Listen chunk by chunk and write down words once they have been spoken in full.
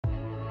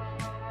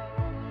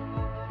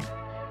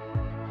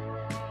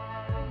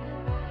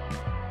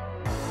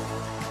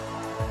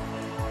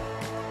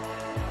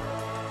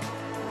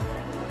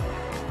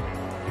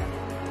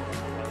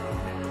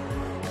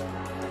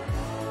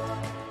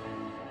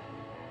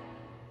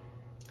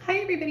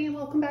everybody and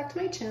welcome back to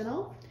my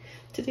channel.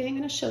 Today I'm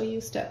going to show you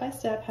step by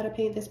step how to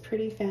paint this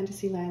pretty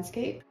fantasy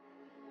landscape.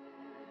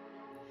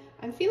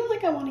 I'm feeling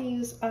like I want to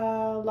use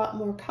a lot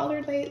more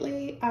color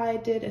lately. I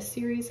did a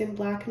series in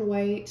black and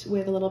white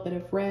with a little bit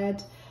of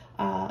red.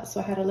 So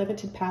I had a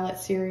limited palette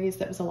series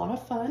that was a lot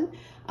of fun,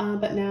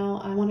 but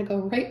now I want to go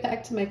right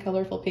back to my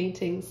colorful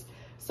paintings.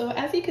 So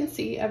as you can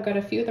see, I've got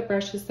a few of the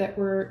brushes that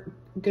we're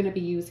going to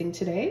be using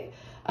today.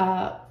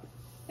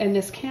 And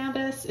this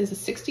canvas is a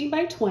 16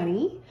 by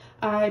 20.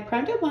 I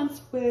primed it once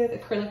with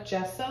acrylic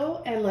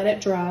gesso and let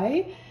it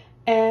dry.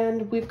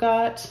 And we've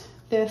got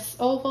this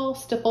oval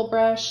stipple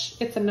brush.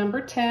 It's a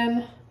number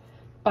 10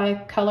 by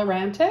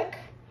Colorantic,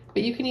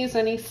 but you can use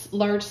any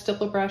large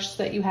stipple brush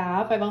that you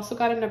have. I've also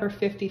got a number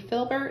 50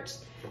 Filbert,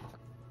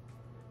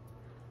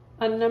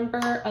 a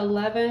number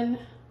 11.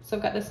 So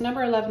I've got this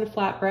number 11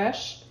 flat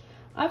brush.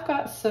 I've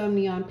got some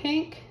neon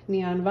pink,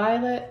 neon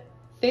violet,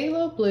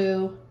 phthalo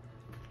blue,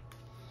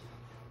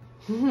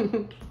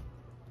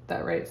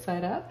 that right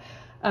side up,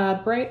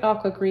 bright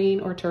aqua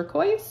green or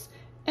turquoise,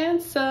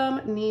 and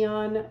some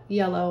neon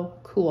yellow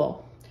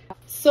cool.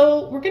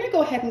 So we're gonna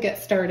go ahead and get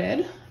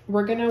started.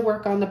 We're gonna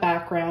work on the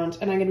background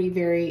and I'm gonna be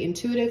very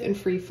intuitive and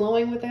free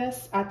flowing with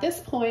this. At this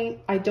point,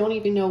 I don't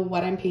even know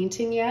what I'm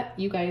painting yet.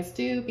 You guys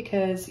do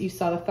because you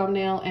saw the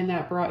thumbnail and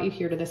that brought you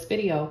here to this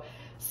video.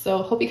 So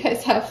hope you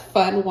guys have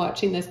fun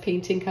watching this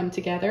painting come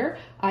together.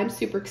 I'm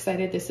super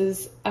excited. This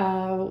is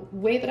a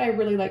way that I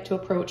really like to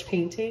approach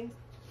painting.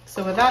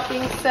 So with that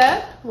being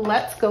said,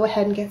 let's go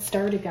ahead and get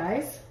started,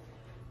 guys.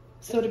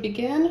 So to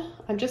begin,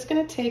 I'm just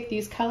gonna take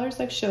these colors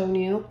I've shown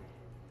you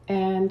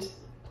and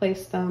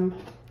place them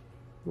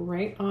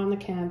right on the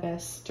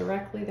canvas,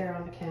 directly there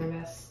on the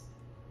canvas.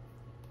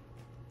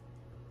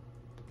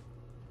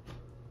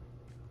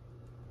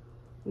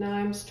 Now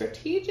I'm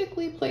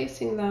strategically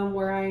placing them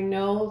where I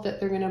know that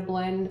they're gonna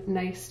blend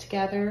nice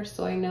together,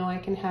 so I know I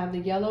can have the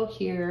yellow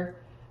here,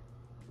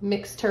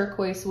 mix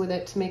turquoise with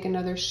it to make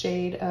another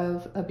shade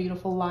of a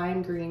beautiful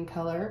lime green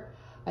color.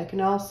 I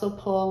can also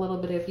pull a little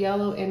bit of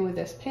yellow in with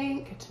this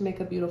pink to make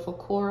a beautiful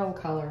coral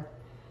color.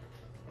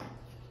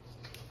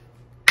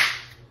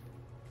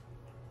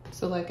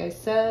 So like I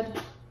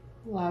said,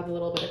 we'll add a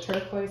little bit of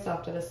turquoise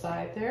off to the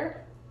side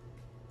there.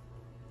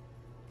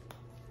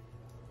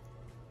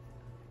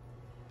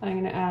 I'm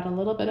going to add a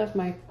little bit of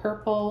my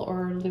purple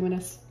or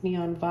luminous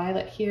neon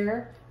violet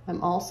here.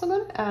 I'm also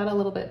going to add a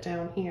little bit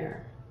down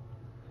here.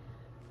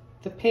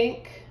 The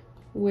pink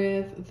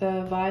with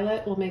the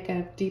violet will make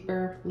a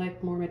deeper,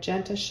 like more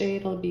magenta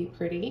shade. It'll be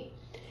pretty.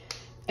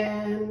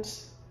 And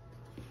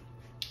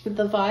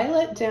the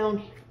violet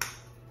down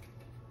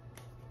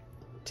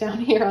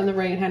here on the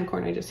right hand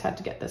corner, I just had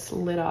to get this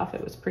lid off.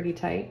 It was pretty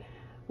tight.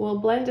 Will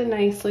blend in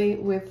nicely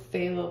with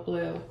phthalo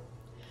blue.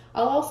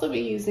 I'll also be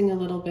using a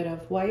little bit of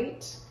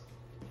white.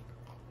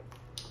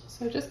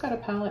 So I've just got a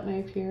palette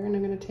knife here and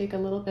I'm going to take a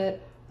little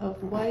bit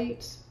of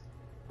white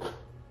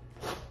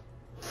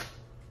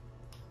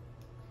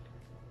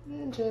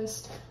and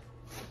just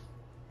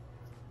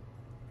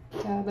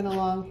dab it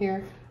along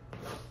here.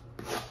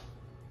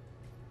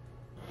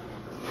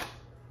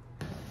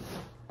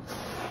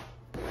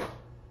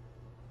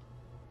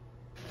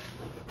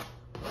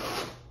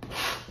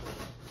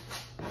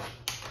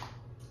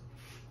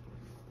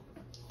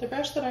 The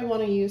brush that I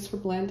want to use for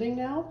blending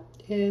now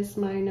is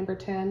my number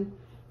 10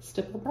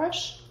 stipple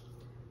brush.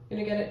 I'm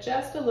going to get it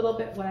just a little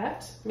bit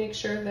wet. Make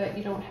sure that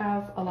you don't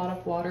have a lot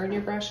of water in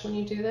your brush when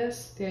you do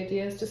this. The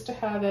idea is just to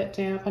have it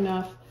damp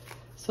enough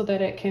so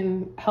that it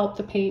can help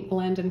the paint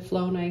blend and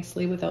flow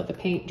nicely without the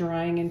paint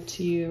drying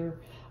into your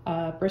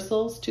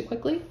bristles too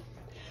quickly.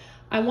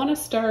 I want to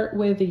start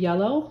with the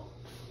yellow.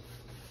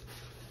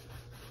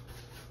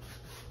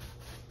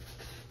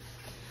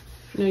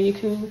 Now you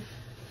can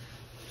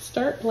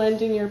start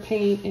blending your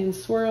paint in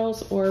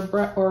swirls or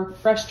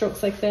brush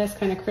strokes like this,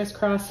 kind of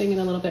crisscrossing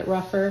and a little bit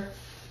rougher.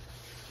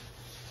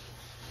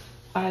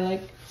 I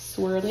like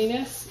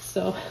swirliness,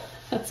 so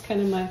that's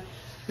kind of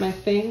my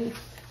thing.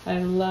 I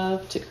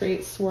love to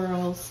create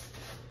swirls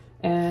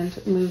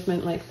and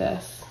movement like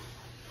this.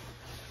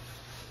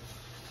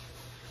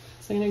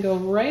 So I'm gonna go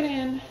right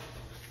in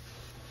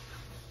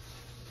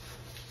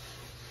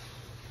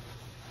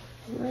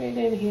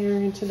here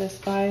into this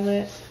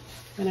violet.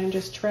 And I'm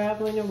just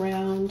traveling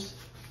around.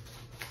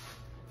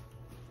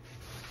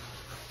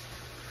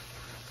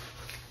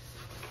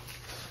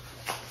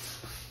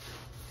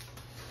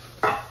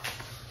 I'm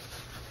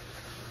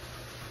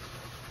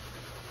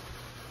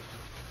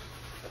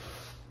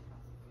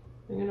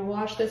going to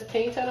wash this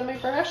paint out of my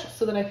brush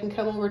so that I can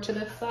come over to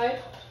this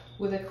side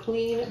with a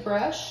clean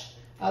brush.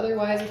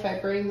 Otherwise, if I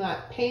bring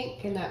that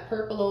pink and that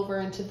purple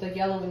over into the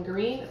yellow and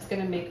green, it's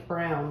going to make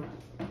brown.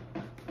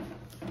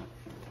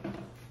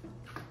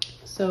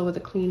 So with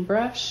a clean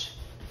brush,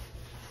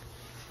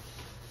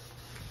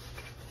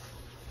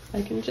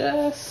 I can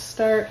just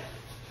start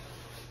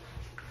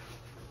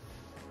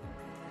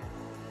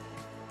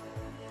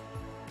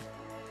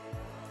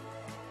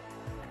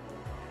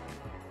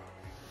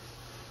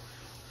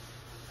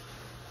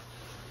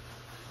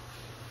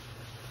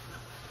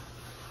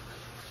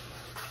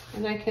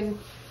And I can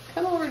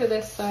come over to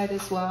this side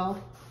as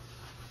well.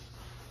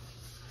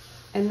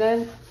 And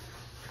then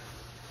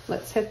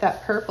let's hit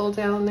that purple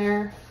down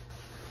there.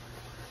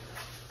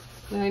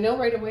 And I know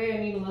right away I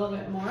need a little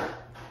bit more.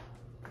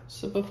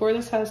 So before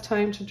this has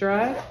time to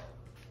dry,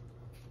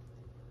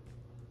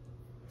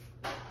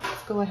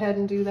 let's go ahead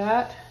and do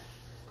that.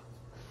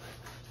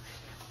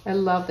 I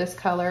love this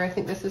color. I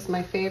think this is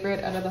my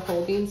favorite out of the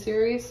whole bean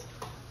series.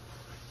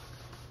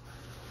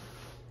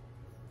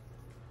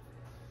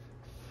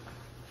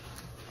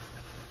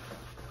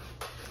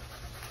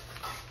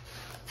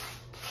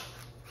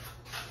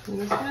 I'm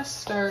just going to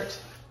start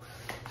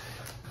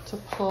to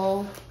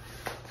pull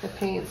the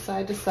paint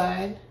side to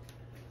side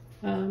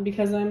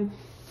because I'm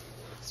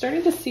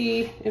starting to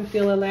see and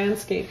feel a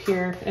landscape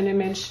here, an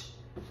image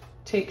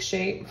take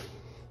shape.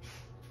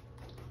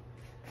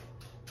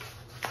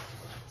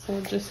 So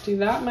I'll just do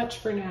that much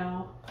for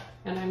now,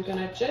 and I'm going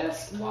to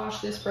just wash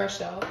this brush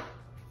out.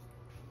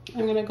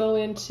 I'm going to go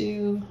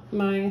into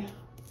my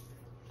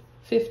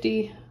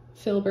 50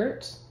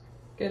 Filbert,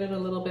 get it a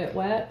little bit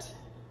wet.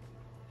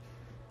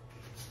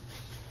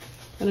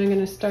 And I'm going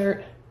to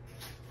start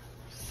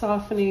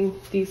softening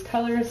these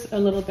colors a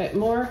little bit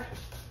more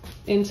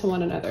into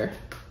one another.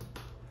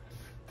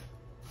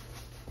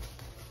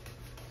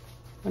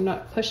 I'm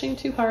not pushing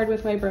too hard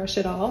with my brush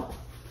at all.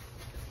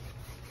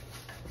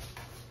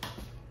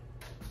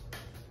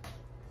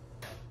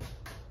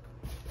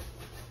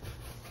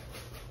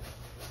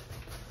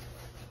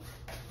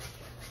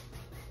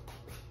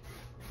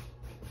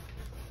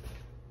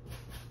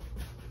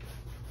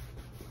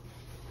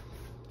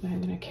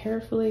 I'm going to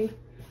carefully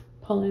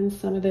pull in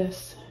some of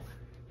this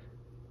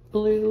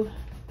blue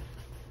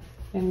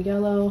and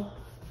yellow.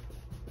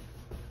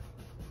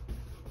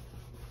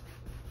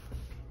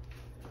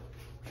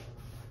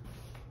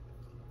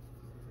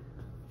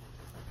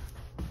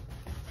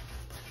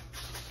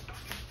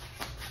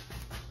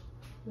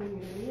 I'm going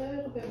to get a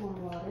little bit more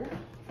water.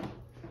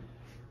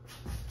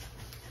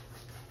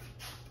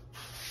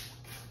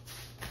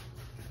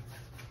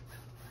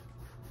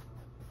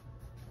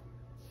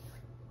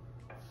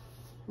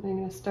 I'm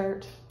going to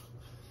start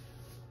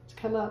to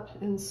come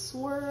up and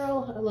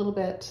swirl a little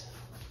bit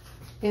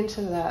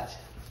into that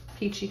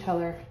peachy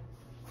color.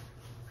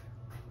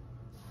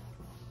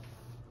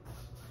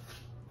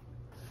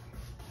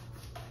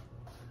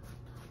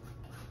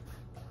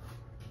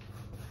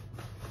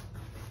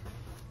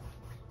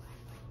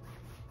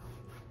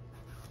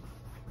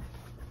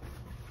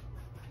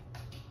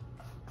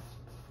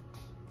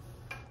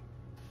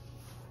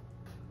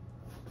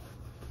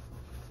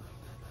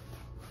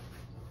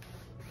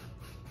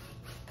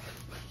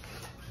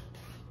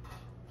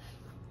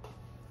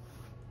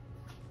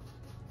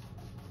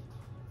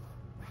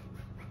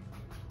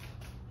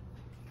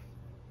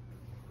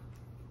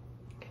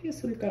 Okay,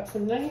 so we've got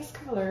some nice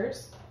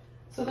colors.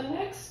 So the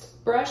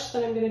next brush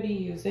that I'm going to be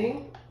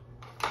using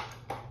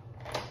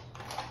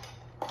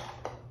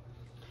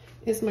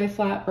is my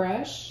flat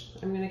brush.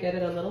 I'm going to get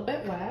it a little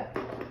bit wet.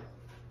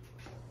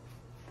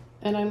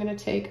 And I'm going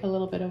to take a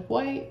little bit of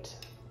white,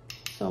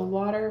 so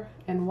water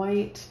and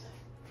white,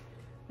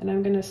 and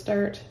I'm going to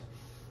start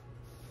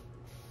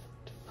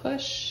to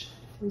push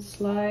and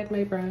slide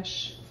my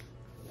brush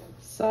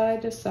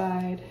side to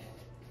side.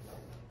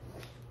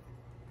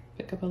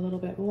 Pick up a little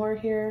bit more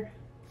here.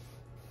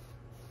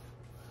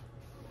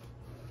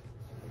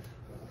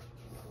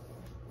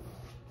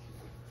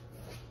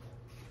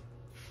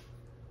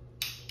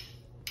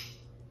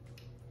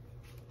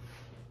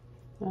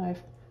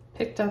 I've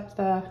picked up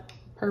the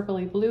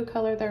purpley blue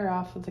color there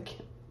off of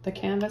the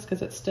canvas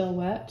because it's still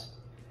wet.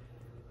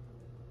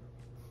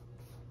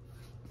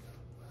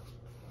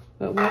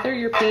 But whether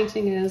your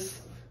painting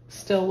is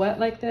still wet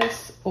like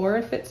this or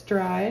if it's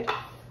dried,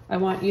 I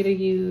want you to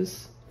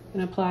use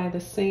and apply the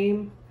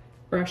same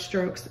brush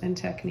strokes and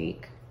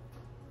technique.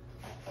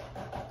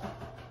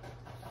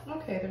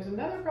 Okay, there's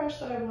another brush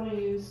that I want to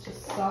use to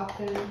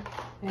soften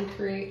and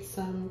create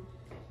some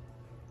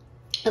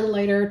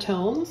lighter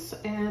tones,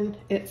 and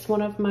it's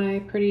one of my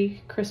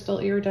pretty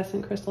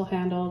iridescent crystal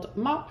handled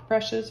mop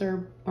brushes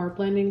or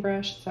blending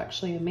brush. It's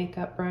actually a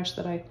makeup brush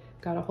that I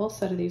got a whole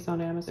set of these on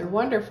Amazon. They're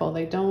wonderful.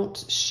 They don't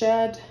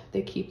shed,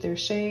 they keep their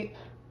shape.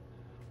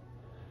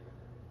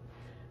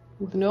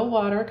 With no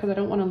water, because I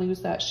don't want to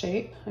lose that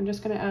shape. I'm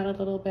just going to add a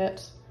little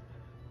bit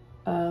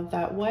of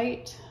that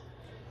white,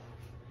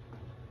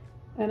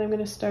 and I'm going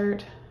to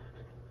start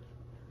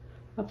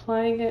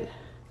applying it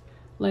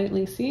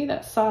lightly. See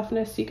that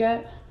softness you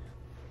get?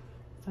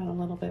 Add a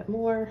little bit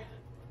more.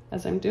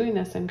 As I'm doing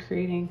this, I'm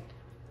picking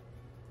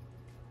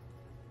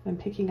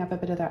up a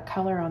bit of that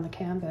color on the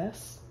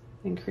canvas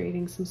and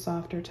creating some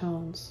softer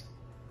tones.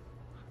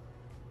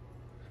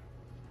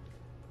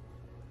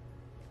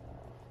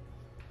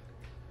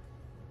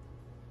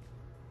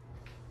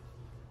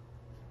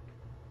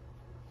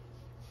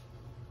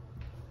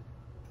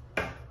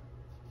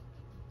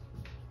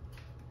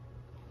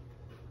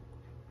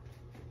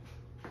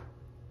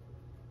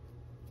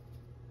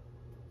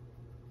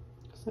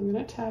 So I'm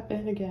going to tap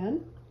in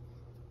again.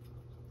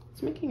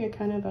 It's making a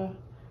kind of a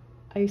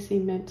icy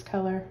mint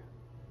color,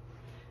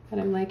 and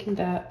I'm liking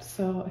that.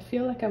 So I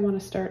feel like I want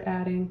to start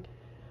adding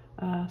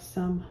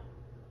some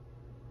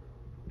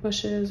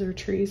bushes or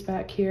trees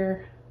back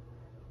here.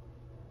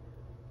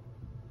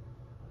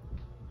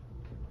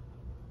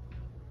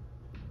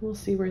 We'll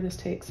see where this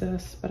takes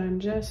us, but I'm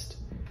just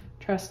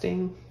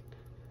trusting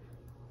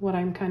what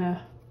I'm kind of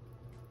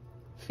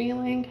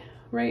feeling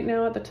right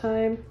now at the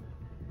time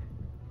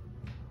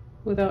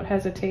without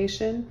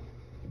hesitation.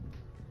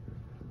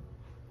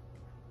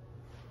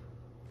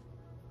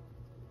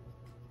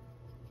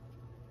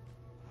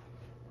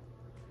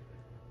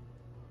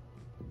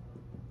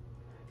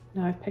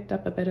 Now I've picked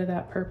up a bit of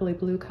that purpley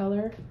blue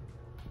color,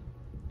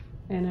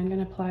 and I'm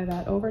going to apply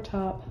that over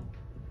top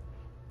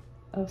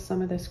of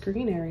some of this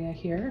green area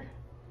here,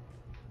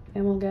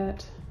 and we'll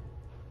get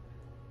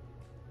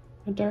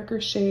a darker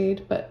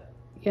shade, but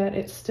yet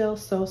it's still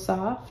so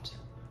soft,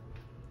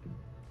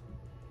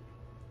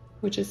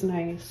 which is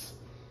nice.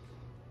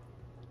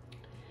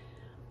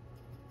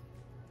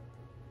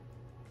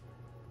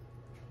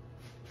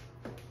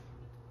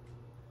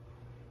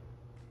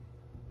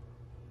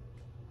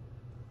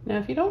 Now,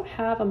 if you don't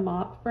have a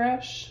mop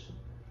brush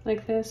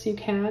like this, you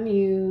can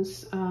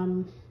use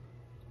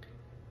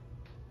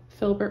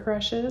Filbert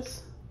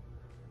brushes.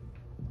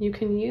 You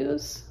can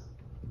use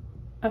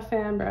a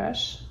fan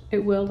brush. It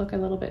will look a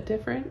little bit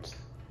different.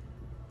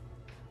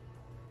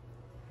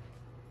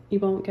 You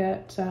won't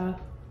get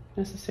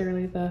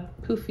necessarily the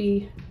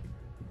poofy,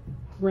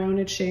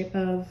 rounded shape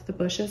of the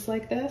bushes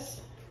like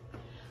this.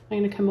 I'm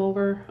going to come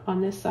over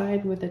on this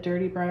side with a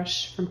dirty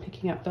brush from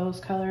picking up those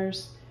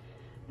colors,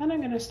 and I'm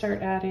going to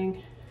start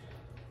adding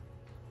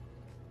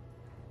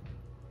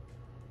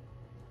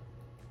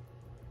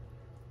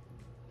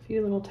a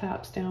few little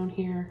taps down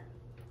here.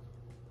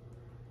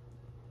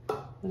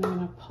 Then I'm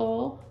going to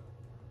pull,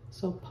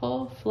 so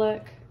pull,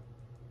 flick,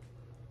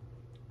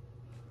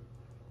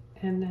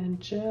 and then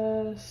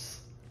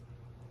just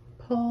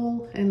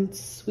pull and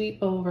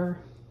sweep over.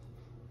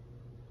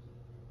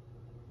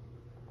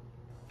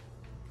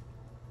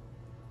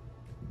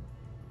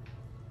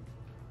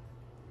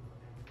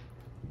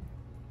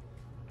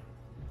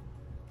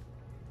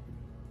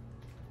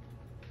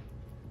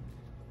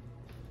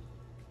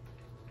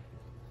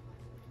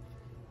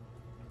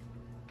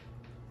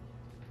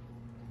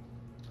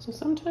 So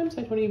sometimes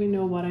I don't even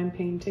know what I'm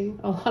painting.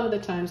 A lot of the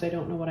times I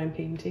don't know what I'm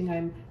painting.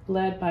 I'm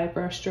led by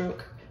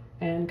brushstroke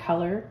and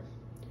color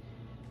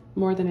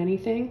more than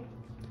anything.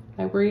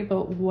 I worry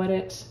about what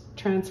it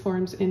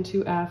transforms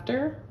into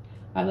after.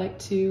 I like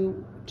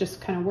to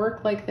just kind of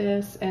work like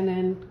this and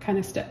then kind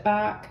of step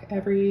back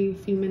every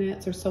few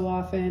minutes or so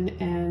often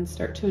and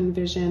start to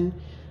envision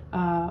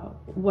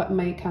what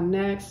might come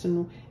next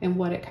and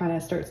what it kind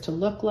of starts to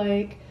look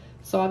like.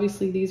 So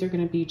obviously these are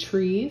going to be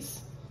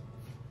trees.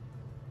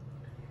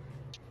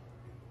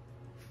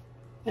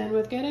 And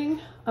with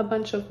getting a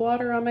bunch of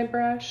water on my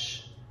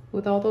brush,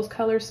 with all those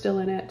colors still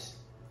in it,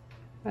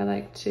 I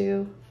like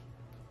to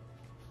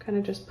kind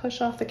of just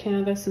push off the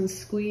canvas and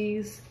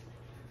squeeze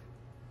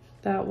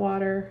that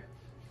water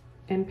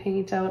and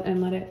paint out and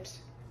let it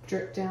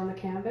drip down the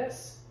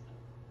canvas.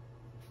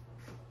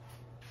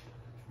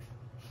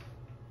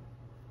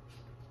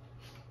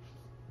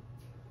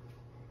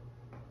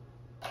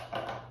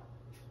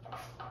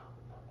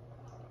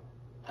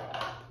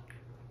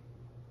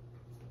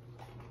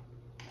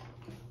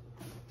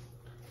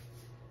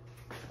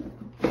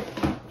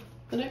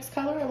 The next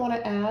color I want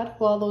to add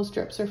while those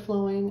drips are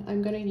flowing,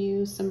 I'm going to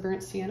use some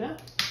burnt sienna.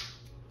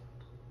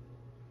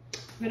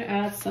 I'm going to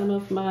add some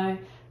of my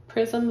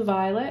Prism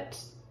Violet.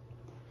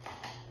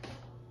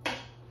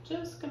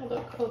 Just going to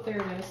look, oh there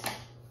it is.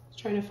 Just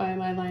trying to find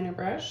my liner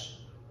brush.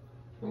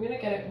 I'm going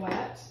to get it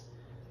wet.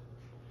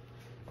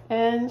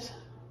 And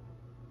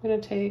I'm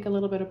going to take a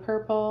little bit of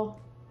purple,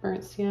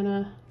 burnt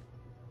sienna,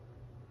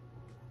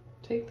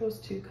 take those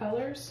two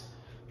colors,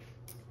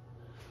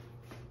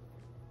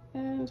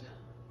 and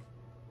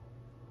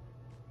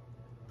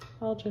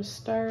I'll just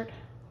start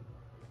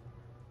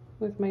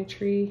with my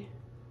tree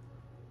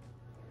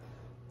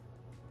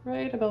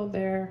right about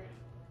there.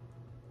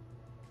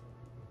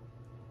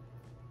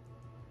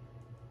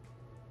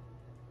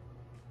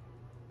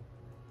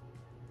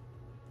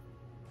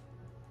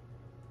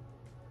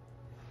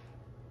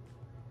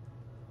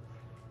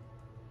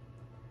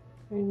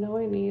 I know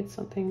I need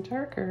something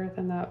darker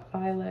than that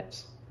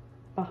violet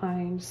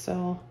behind,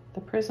 so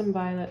the Prism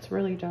Violet's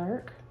really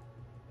dark.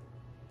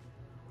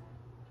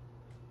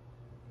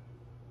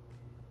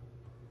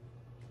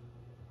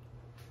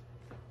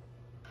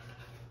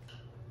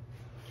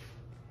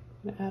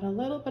 I'm going to add a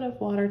little bit of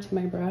water to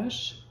my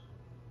brush.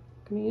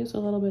 I'm going to use a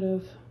little bit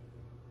of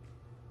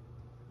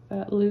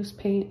that loose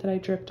paint that I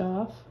dripped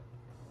off.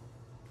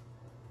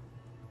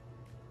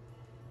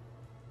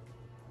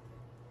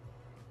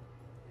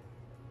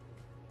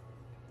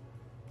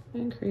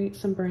 And create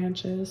some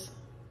branches.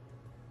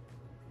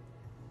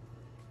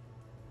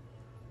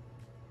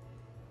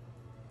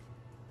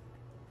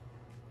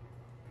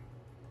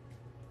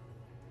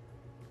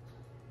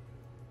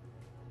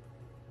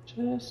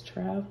 Just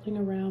traveling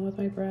around with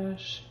my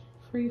brush,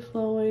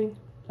 free-flowing.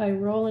 I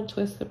roll and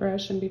twist the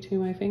brush in between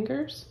my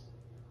fingers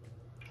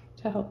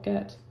to help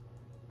get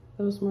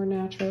those more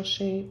natural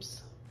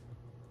shapes.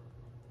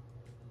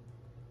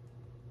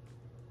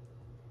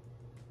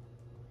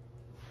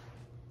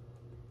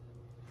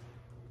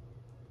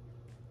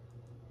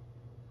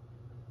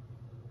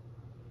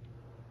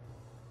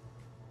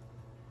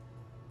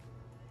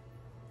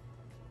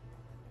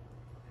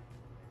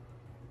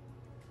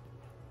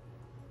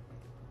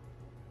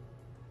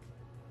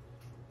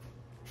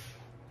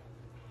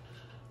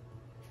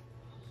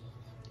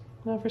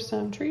 Now for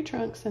some tree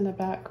trunks in the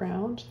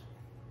background,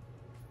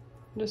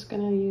 I'm just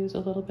going to use a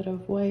little bit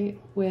of white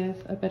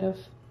with a bit of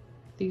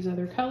these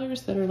other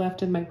colors that are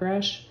left in my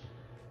brush.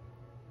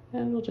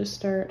 And we'll just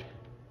start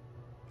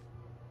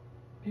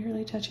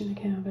barely touching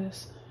the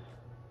canvas.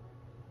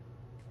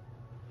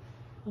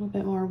 A little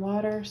bit more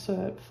water so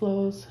it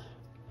flows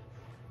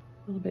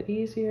a little bit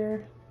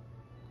easier.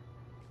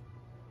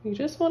 You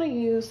just want to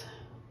use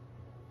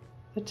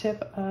the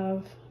tip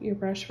of your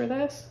brush for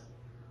this.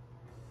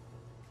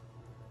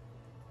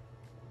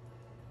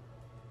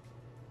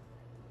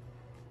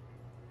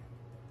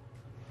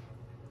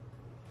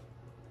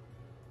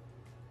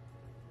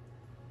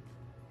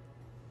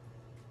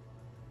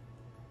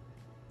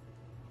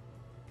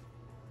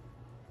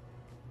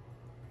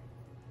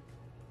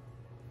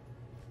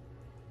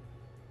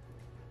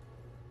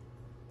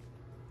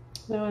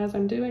 Now as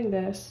I'm doing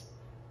this,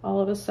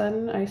 all of a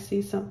sudden I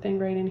see something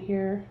right in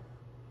here.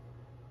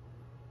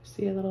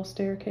 See a little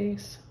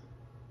staircase.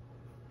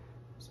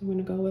 So I'm going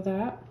to go with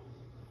that.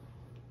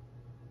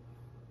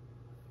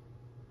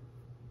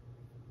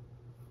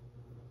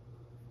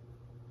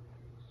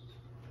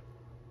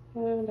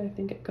 And I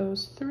think it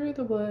goes through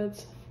the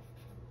woods.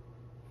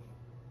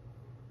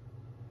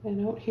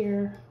 And out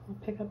here, I'll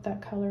pick up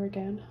that color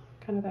again,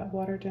 kind of that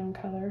watered down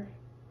color.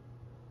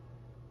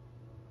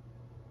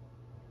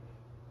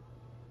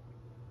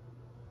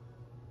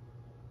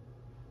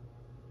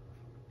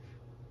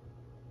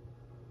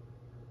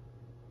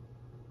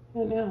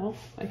 And now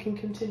I can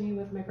continue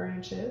with my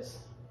branches.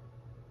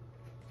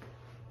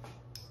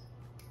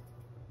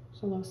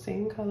 So those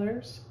same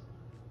colors.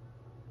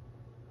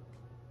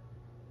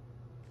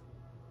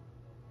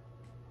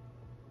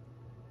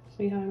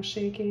 See how I'm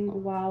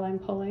shaking while I'm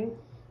pulling?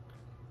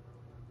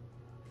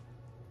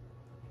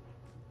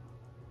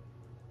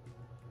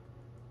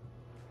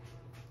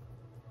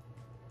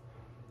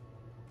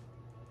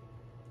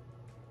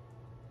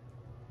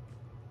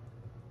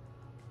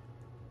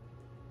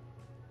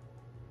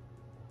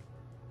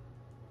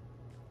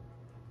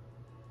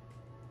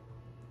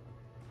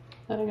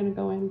 Then I'm going to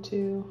go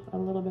into a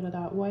little bit of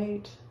that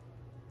white,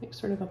 make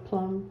sort of a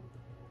plum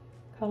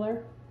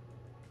color.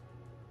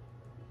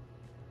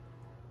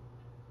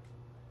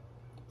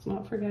 Let's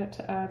not forget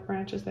to add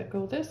branches that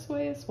go this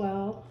way as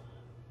well.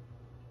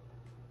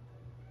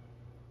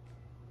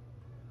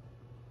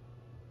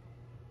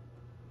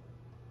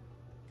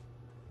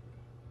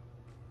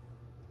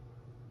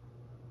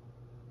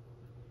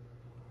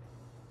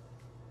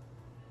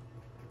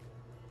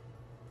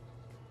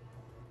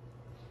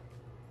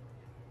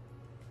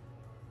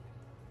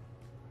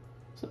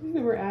 So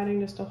maybe we're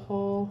adding just a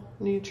whole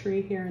new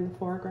tree here in the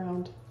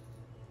foreground.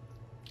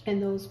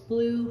 And those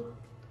blue,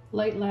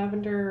 light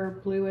lavender or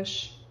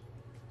bluish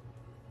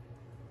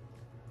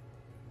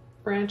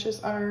branches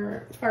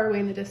are far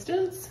away in the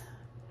distance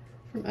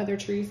from other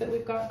trees that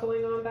we've got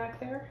going on back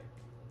there.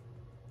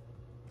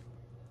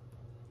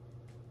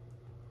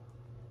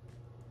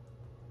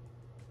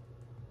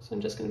 So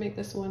I'm just going to make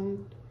this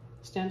one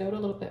stand out a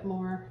little bit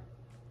more,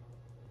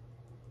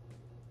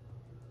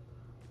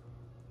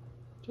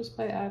 just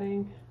by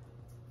adding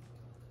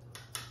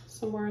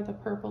some more of the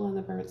purple and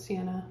the burnt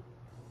sienna.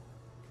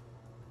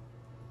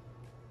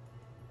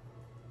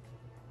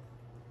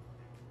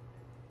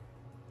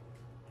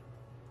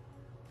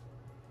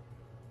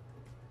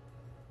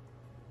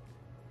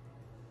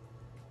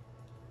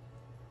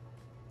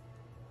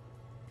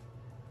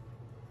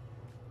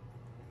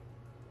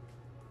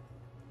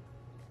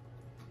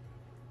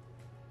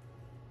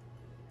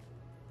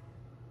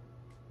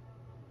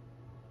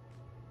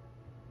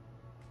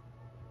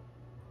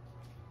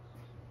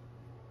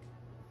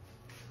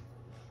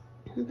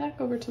 And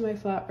back over to my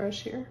flat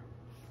brush here.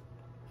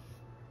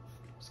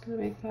 Just going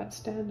to make that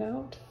stand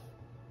out.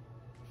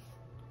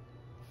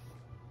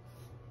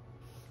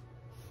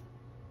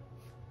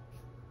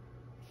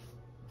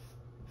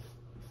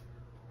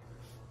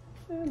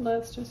 And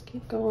let's just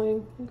keep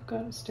going. We've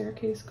got a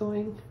staircase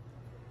going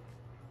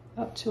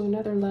up to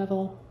another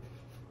level.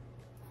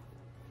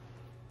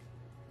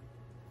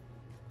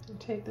 And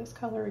take this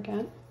color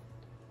again.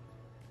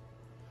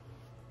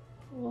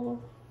 We'll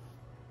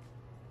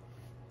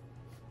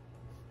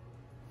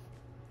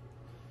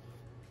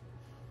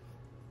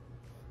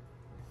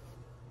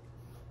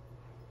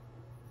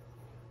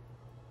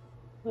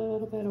a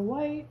little bit of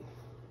white.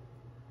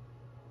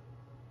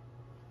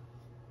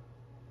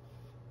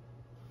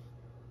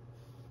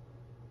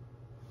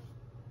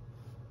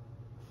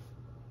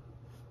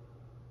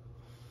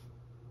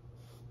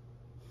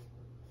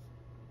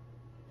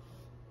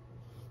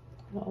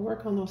 I'll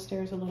work on those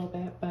stairs a little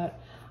bit, but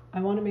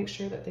I want to make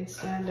sure that they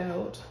stand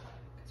out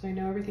because I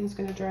know everything's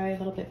going to dry a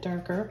little bit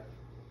darker.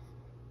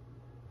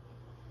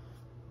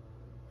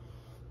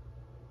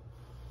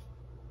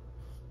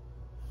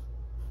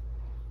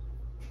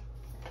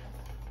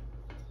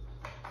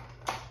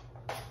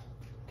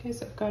 Okay,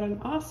 so I've got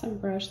an awesome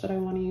brush that I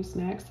want to use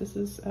next. This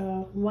is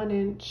a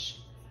 1-inch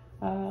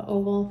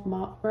oval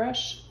mop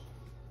brush.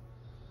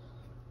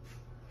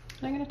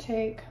 And I'm going to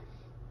take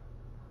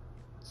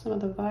some of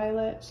the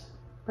violet,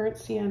 burnt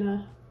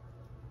sienna,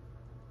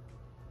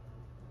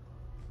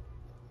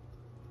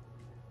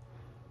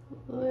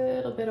 a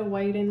little bit of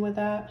white in with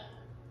that.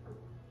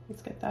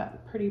 Let's get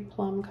that pretty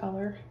plum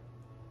color.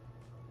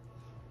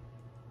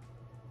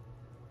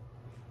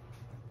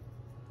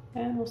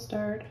 And we'll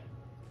start.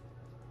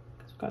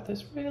 Got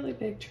this really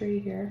big tree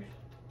here.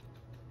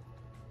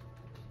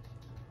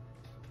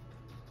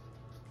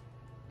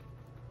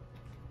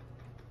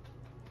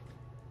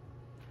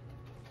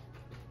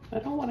 I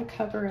don't want to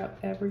cover up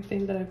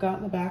everything that I've got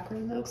in the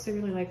background though, because I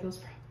really like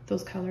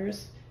those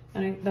colors,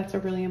 and that's a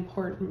really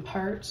important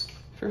part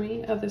for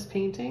me of this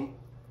painting.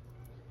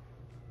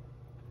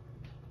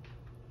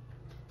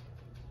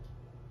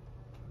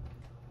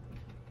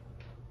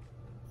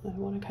 I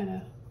want to kind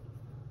of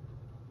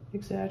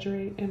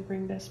exaggerate and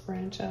bring this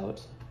branch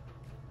out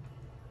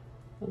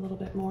a little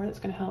bit more. That's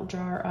going to help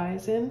draw our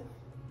eyes in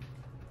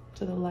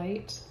to the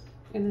light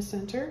in the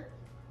center.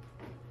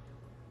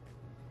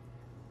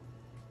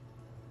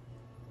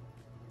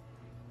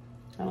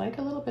 I like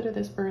a little bit of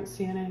this burnt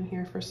sienna in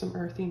here for some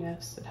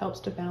earthiness. It helps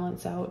to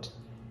balance out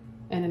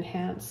and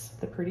enhance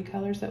the pretty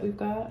colors that we've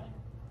got.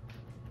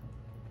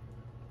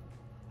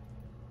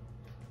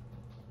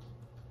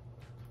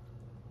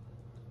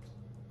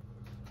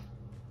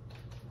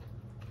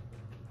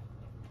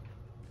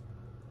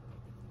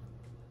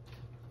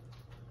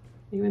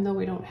 Even though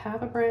we don't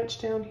have a branch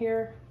down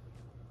here,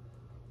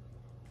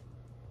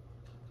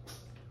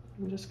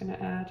 I'm just going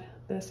to add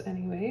this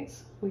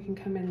anyways. We can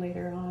come in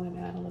later on and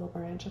add a little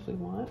branch if we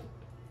want.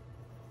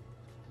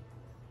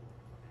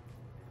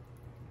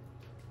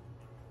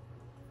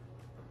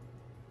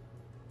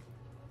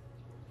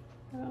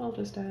 I'll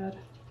just add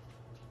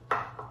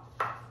a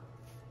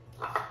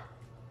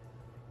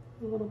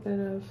little bit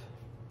of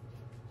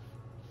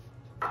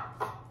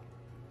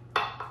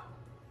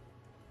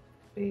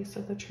base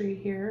of the tree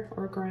here,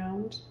 or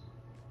ground.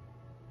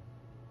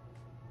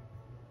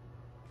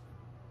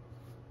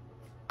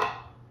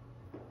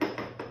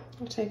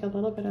 I'll take a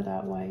little bit of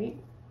that white.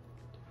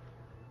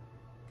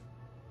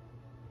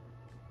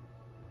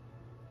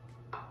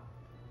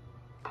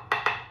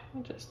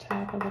 I'll just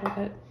tap a little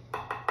bit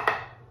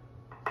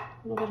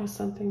of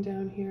something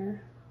down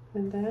here,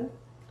 and then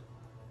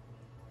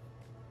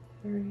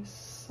very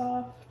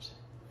soft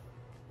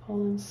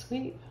pull and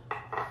sweep.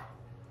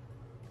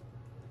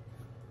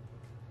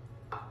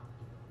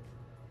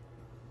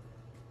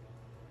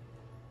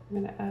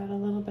 I'm going to add a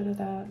little bit of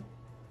that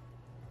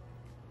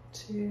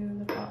to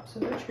the tops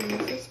of the trees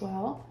as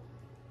well.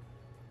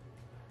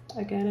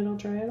 Again, it'll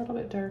dry a little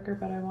bit darker,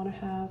 but I want to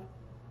have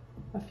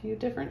a few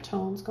different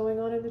tones going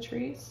on in the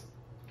trees.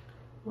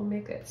 We'll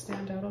make it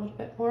stand out a little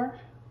bit more.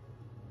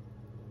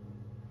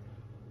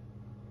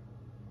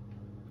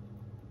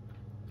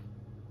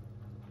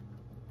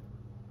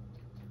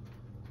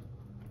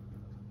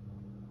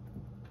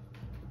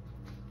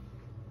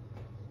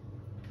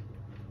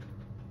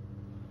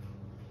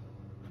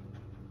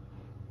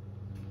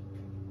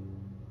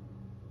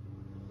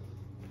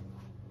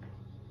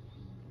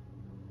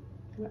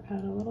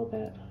 Add a little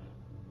bit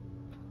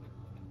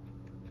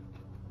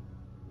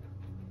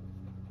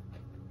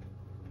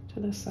to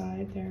the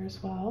side there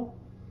as well.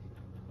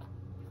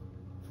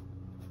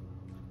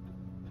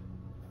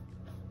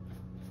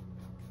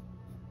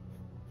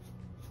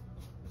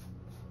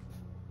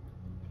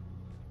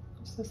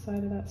 Just the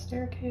side of that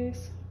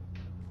staircase.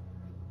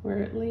 Where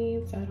it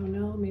leads, I don't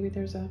know, maybe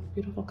there's a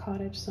beautiful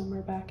cottage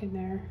somewhere back in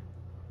there.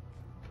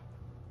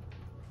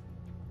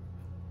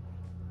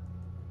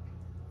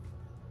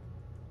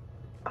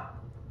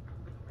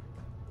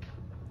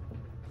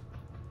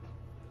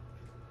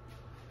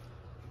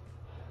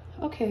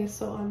 Okay,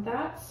 so on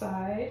that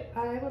side,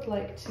 I would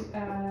like to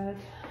add,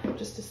 I'm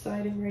just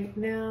deciding right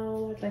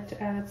now, I'd like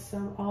to add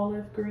some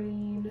olive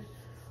green.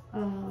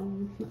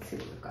 Let's see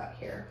what we've got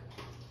here.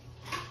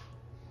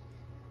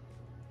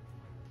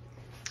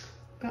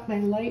 Got my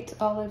light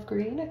olive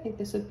green. I think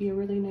this would be a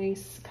really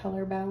nice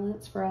color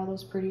balance for all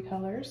those pretty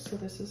colors. So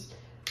this is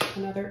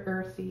another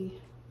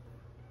earthy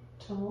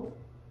tone.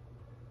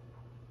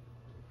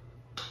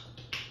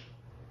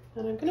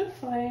 And I'm gonna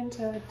find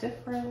a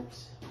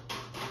different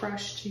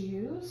brush to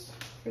use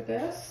for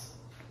this.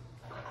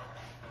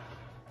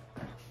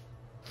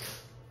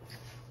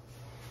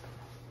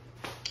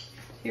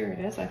 Here it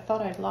is. I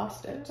thought I'd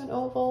lost it. It's an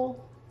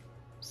oval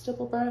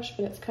stipple brush,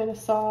 but it's kind of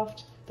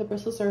soft. The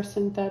bristles are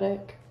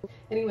synthetic.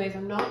 Anyways,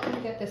 I'm not going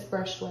to get this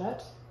brush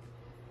wet.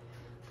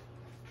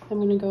 I'm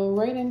going to go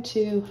right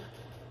into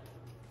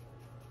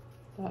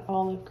that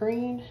olive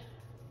green.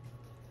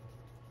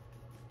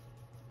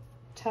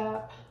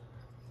 Tap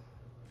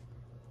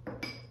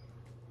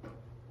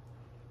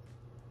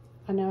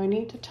And now I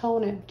need to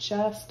tone it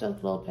just a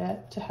little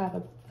bit to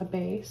have a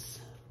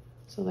base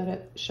so that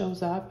it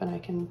shows up and I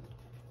can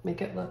make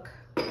it look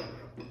a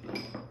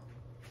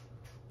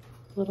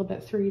little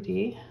bit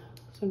 3D.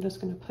 So I'm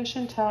just going to push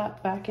and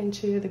tap back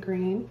into the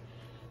green.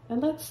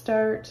 And let's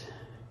start,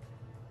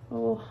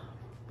 oh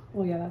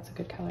yeah, that's a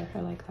good color. I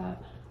like that.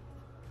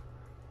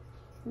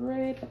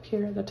 Right up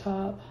here at the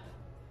top.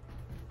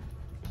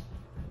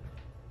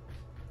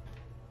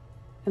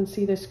 And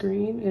see, this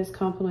green is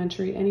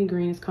complementary, any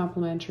green is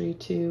complementary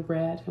to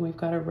red, and we've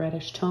got a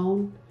reddish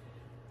tone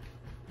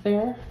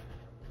there.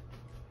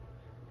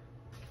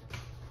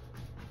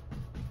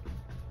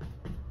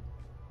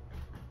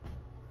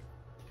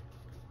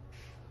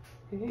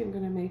 Okay, I'm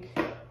gonna make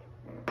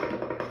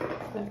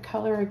that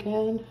color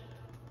again.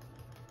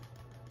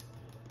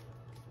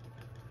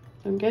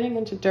 I'm getting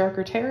into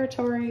darker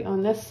territory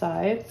on this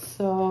side,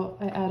 so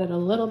I added a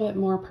little bit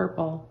more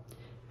purple.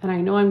 And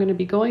I know I'm gonna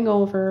be going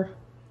over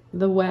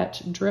the wet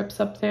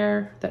drips up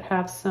there that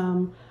have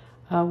some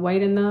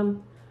white in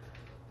them.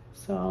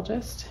 So I'll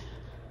just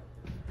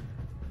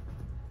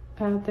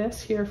add this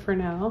here for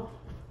now,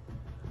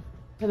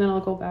 and then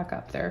I'll go back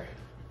up there.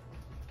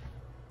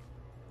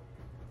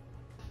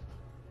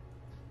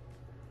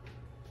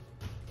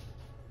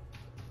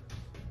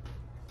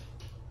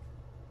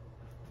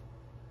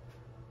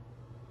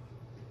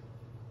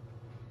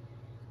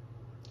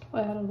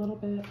 I'll add a little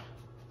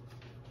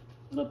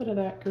bit of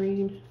that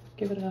green,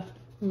 give it a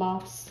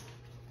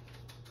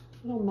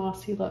little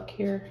mossy look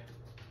here.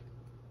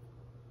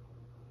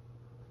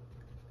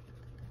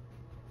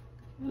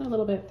 And a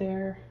little bit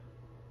there.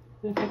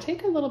 And if I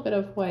take a little bit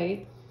of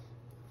white,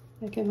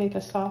 I can make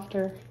a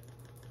softer,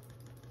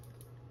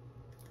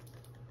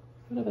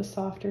 bit of a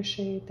softer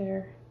shade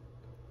there.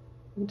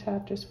 And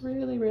tap just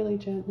really, really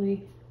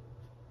gently.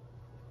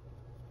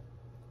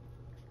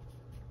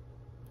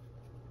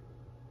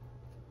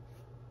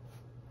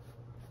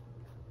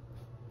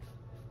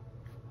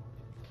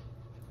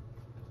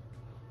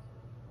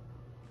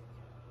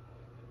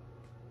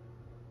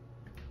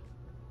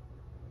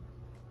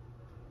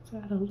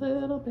 Add a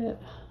little bit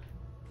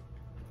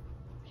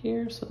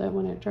here so that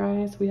when it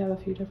dries, we have a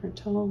few different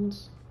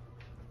tones.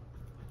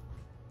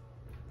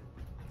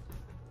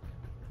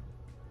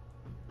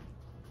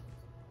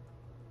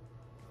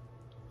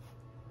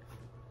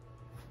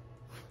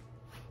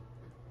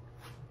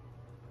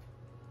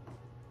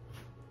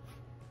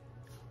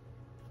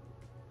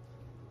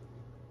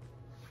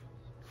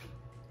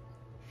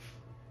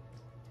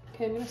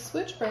 Okay, I'm going to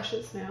switch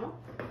brushes now.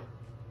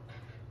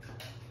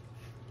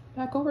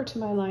 Back over to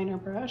my liner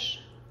brush.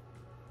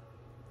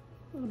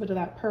 A little bit of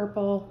that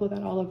purple with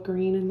that olive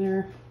green in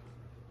there.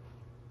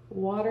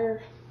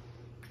 Water.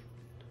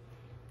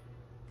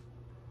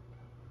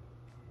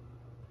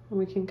 And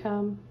we can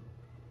come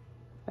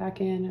back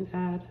in and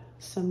add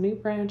some new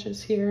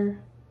branches here.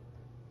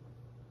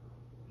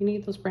 You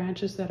need those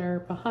branches that are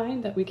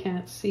behind that we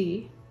can't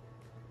see,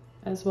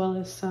 as well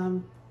as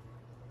some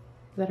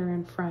that are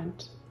in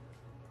front.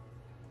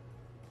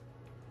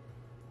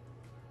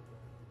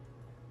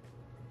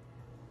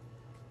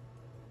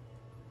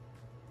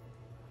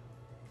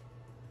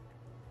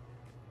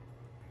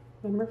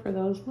 Remember, for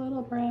those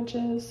little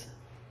branches,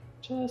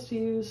 just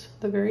use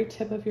the very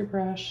tip of your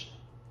brush.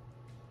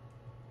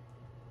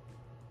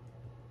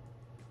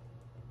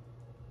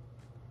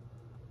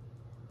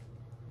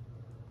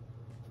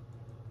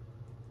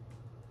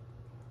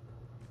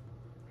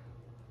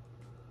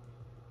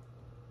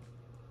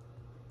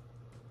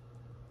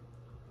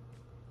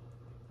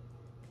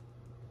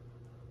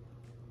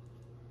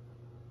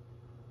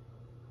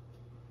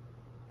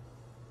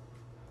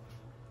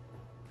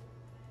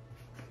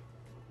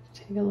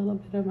 Take a little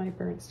bit of my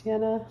burnt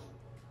sienna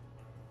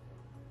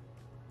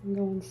and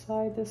go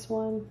inside this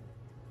one.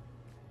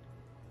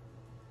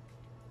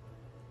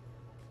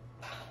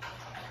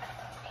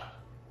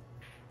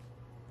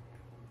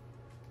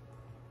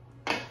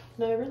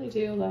 And I really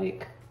do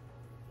like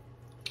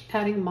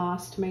adding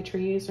moss to my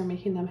trees or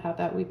making them have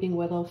that weeping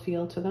willow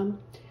feel to them.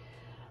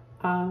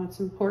 It's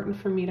important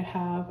for me to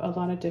have a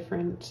lot of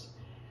different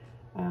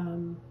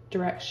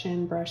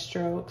direction brush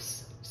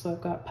strokes. So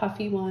I've got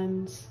puffy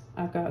ones,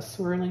 I've got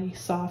swirly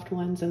soft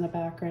ones in the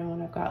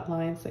background, I've got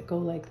lines that go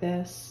like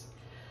this,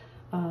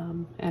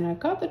 and I've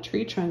got the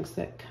tree trunks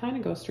that kind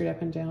of go straight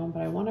up and down,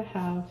 but I want to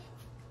have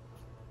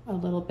a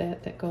little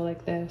bit that go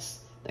like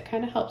this. That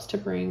kind of helps to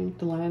bring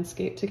the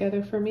landscape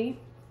together for me.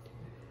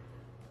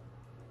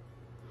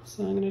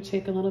 So I'm going to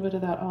take a little bit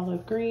of that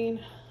olive green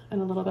and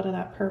a little bit of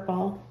that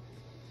purple.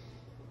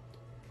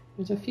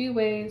 There's a few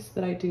ways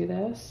that I do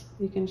this.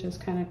 You can just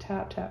kind of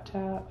tap, tap,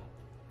 tap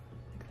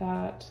like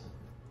that.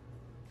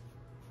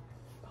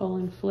 Pull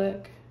and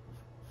flick.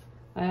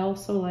 I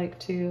also like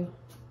to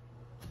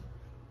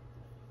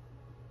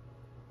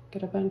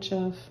get a bunch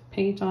of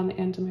paint on the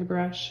end of my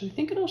brush. I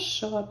think it'll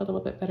show up a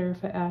little bit better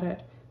if I add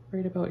it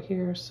right about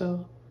here.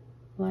 So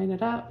line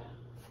it up,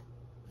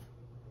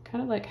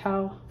 kind of like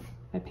how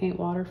I paint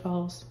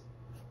waterfalls.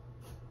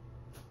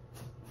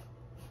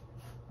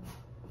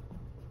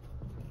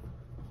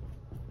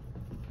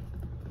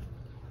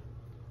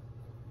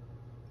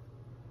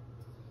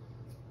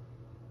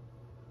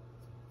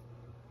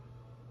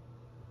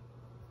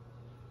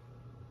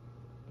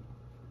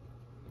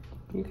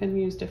 You can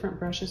use different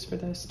brushes for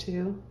this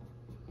too.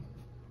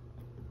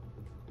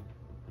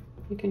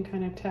 You can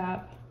kind of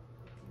tap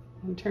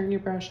and turn your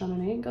brush on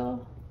an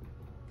angle.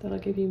 That'll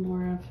give you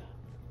more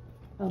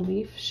of a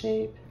leaf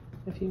shape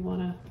if you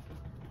want to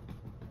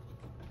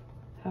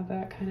have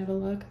that kind of a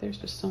look. There's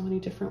just so many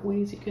different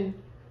ways you can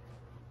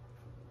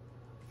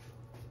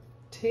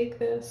take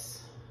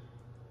this.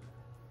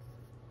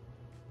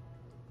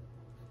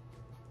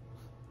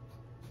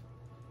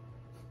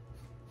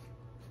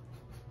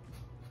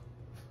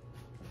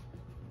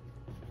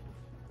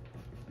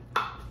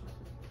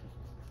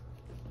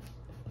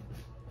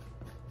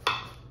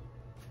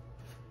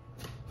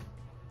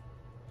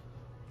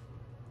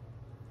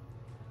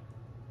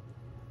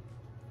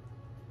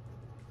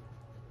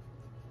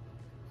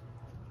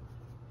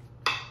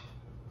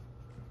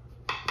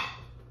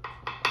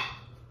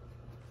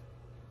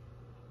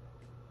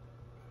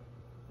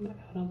 I'm gonna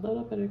add a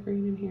little bit of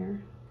green in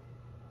here.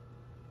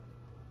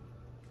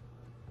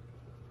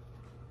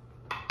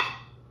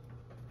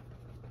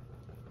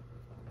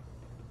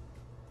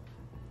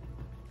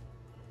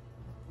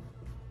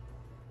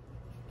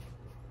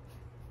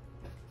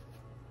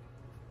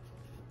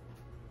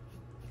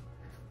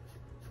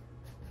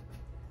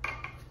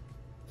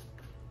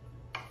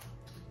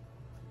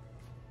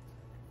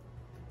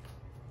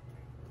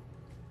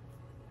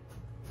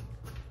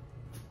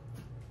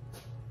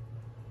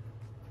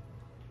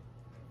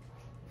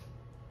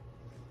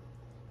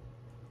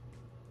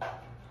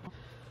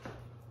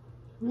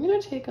 I'm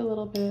going to take a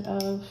little bit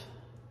of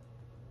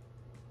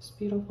this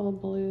beautiful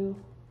blue,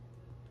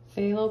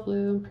 Phthalo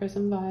blue and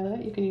Prism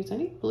violet. You can use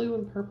any blue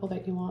and purple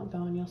that you want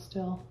though, and you'll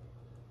still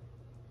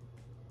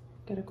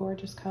get a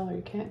gorgeous color.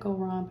 You can't go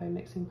wrong by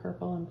mixing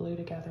purple and blue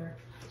together.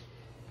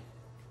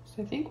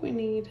 So I think we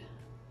need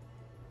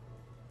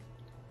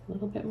a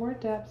little bit more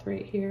depth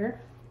right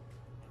here.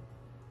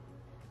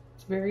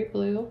 It's very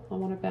blue. I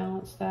want to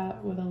balance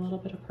that with a little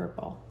bit of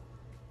purple.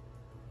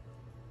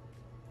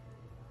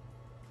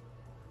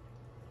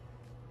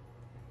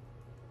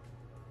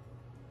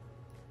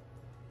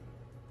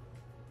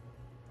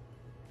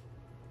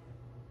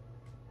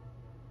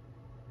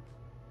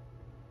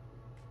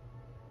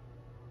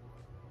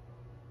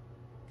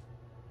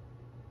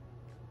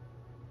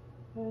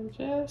 And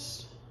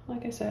just,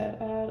 like I said,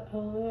 add a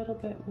little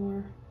bit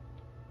more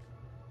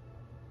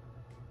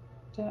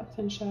depth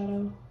and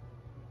shadow.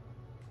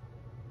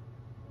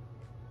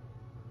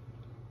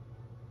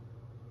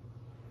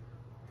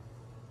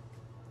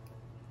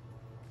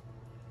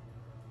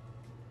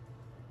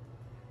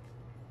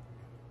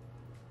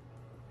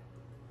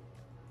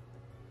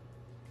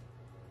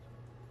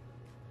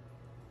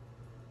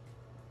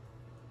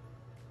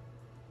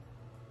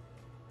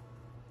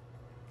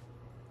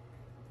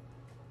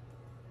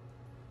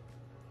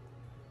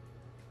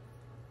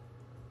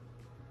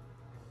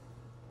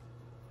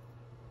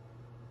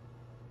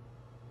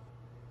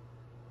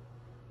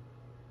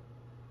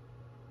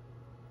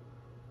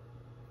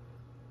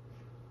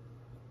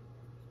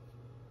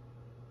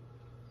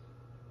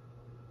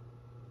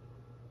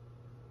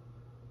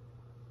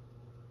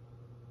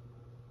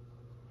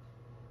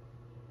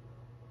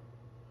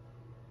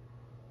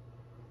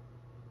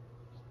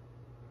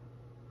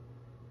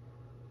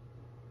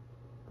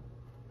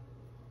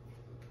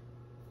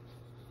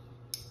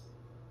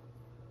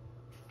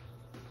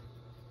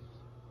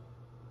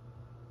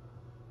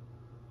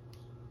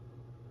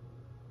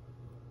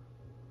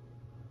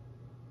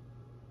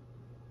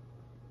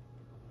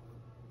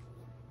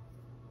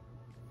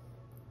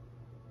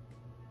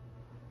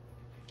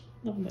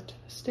 A little bit to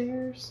the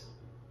stairs.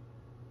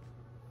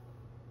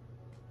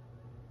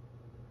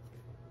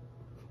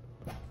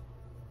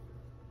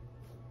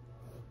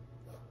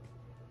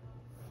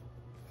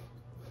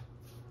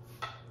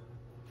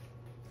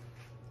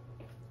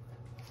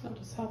 I'll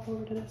just hop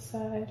over to this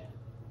side.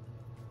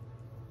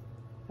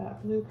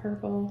 That blue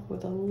purple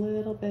with a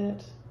little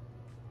bit,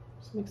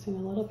 just mixing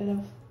a little bit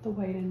of the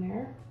white in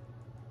there.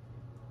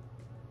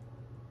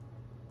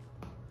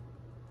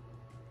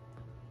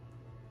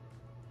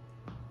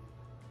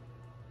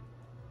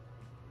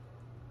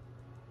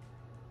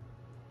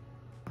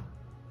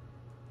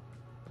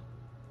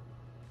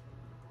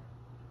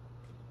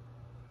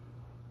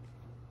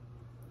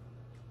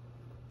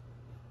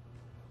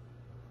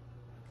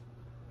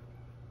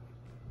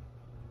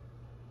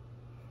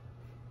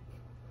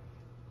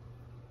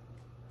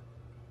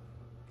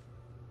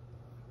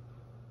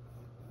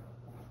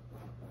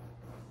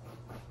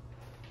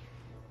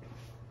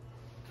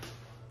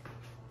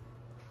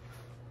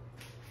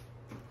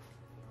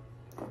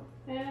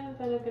 And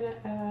then I'm going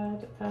to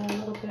add a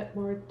little bit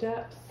more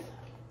depth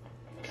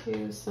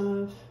to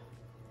some of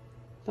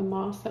the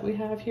moss that we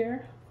have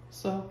here.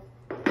 So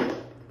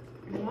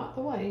not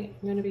the white,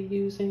 I'm going to be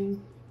using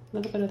a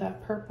little bit of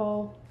that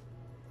purple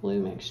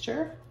blue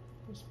mixture.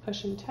 Just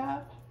push and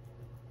tap,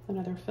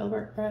 another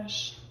Filbert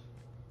brush.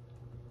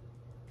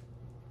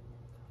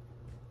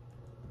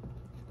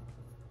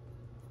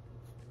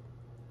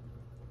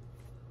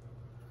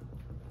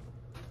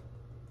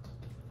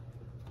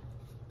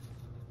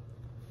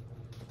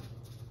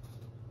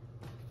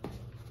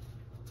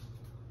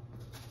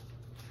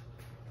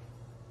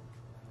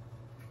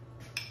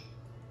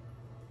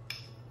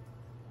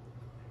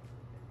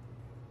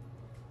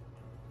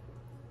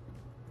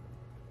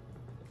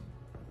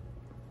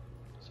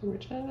 So we're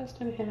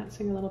just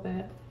enhancing a little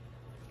bit.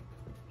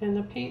 And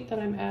the paint that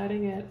I'm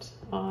adding it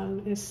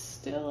on is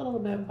still a little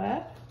bit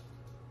wet.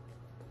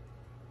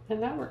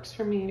 And that works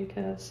for me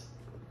because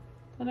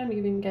then I'm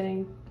even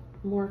getting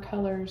more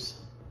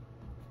colors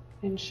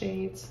and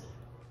shades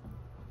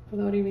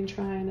without even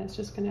trying. It's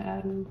just going to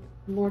add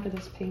more to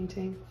this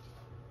painting.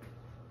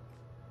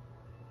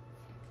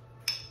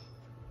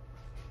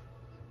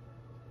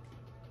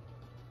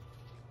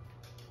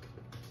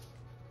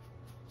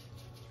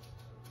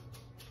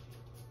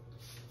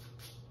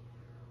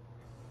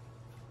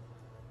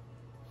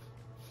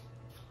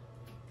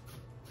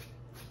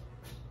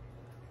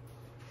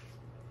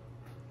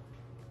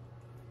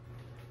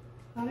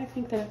 I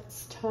think that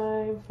it's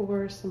time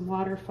for some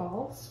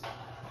waterfalls.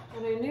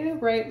 And I knew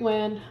right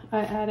when I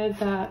added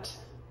that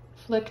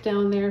flick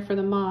down there for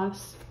the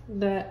moss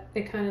that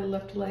it kind of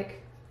looked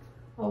like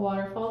a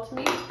waterfall to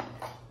me.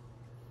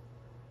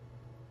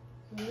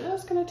 I'm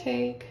just going to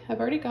take, I've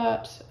already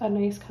got a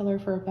nice color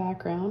for a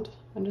background.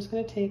 I'm just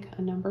going to take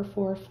a number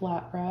 4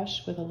 flat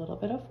brush with a little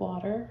bit of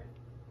water.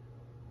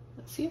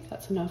 Let's see if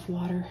that's enough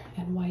water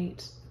and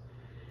white.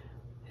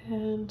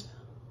 And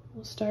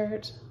we'll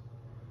start.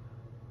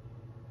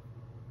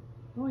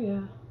 Oh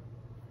yeah,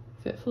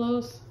 if it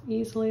flows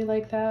easily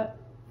like that,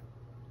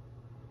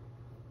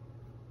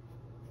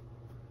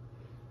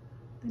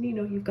 then you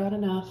know you've got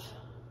enough.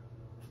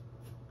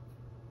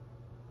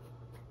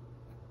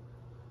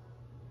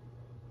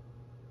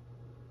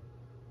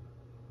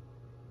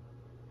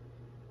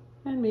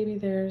 And maybe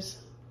there's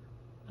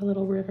a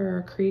little river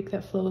or creek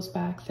that flows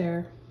back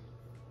there.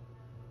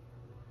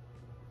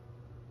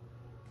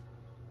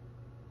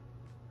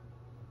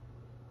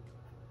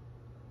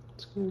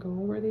 Just gonna go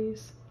over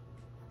these.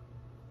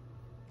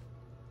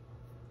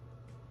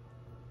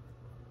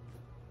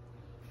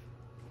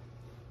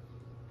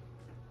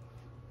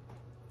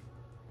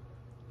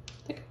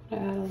 I think I'm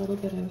gonna add a little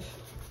bit of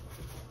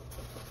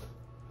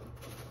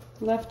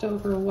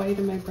leftover white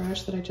in my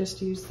brush that I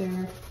just used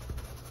there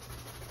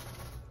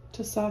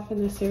to soften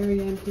this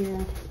area in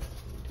here.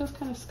 Just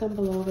kind of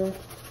scumble over,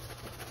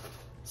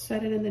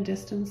 set it in the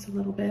distance a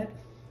little bit.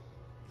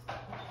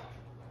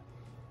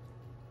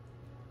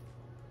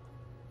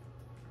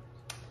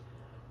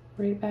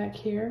 Right back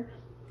here,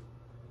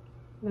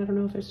 and I don't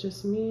know if it's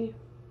just me,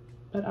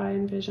 but I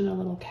envision a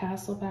little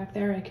castle back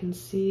there. I can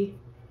see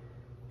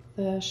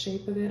the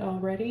shape of it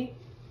already.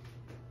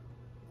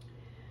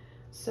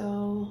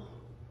 So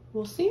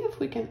we'll see if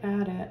we can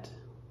add it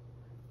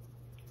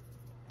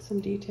some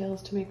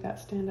details to make that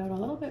stand out a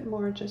little bit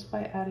more just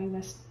by adding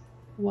this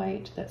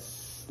white that's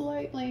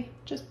slightly,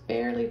 just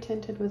barely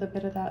tinted with a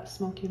bit of that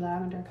smoky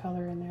lavender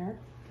color in there.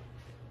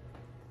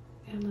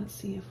 And let's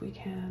see if we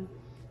can.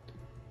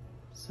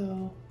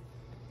 So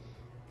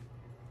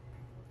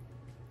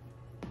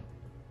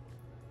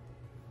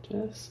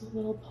just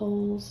little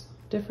pulls,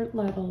 different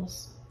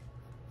levels.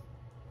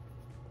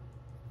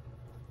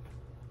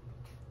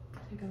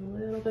 Take a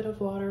little bit of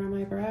water on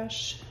my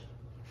brush.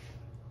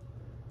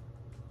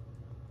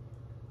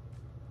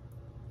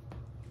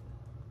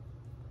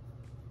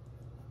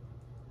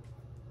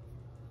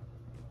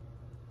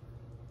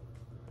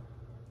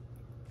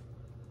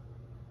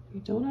 You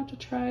don't have to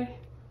try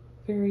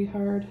very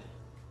hard.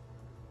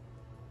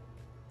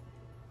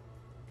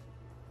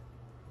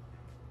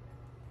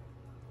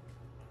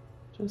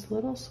 Just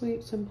little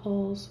sweeps and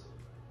pulls.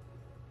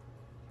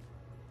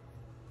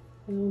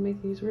 And we'll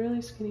make these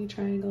really skinny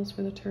triangles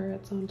for the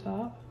turrets on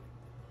top.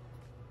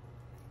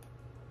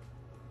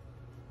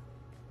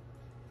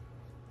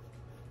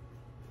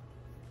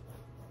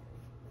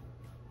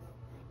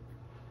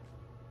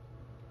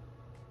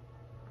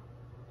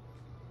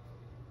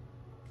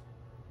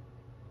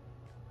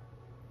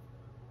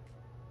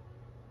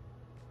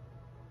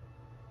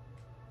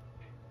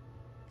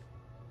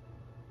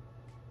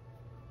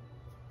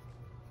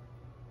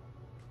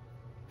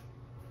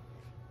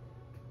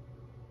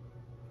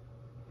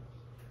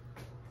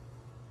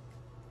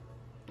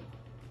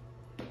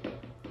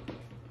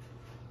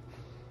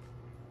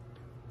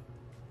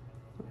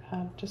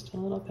 Add just a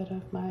little bit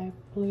of my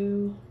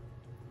blue,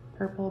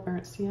 purple,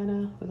 burnt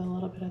sienna with a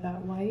little bit of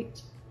that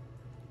white,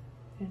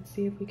 and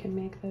see if we can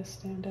make this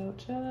stand out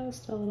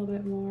just a little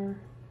bit more.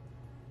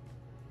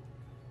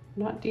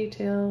 Not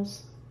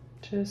details,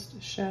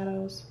 just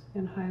shadows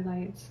and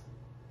highlights.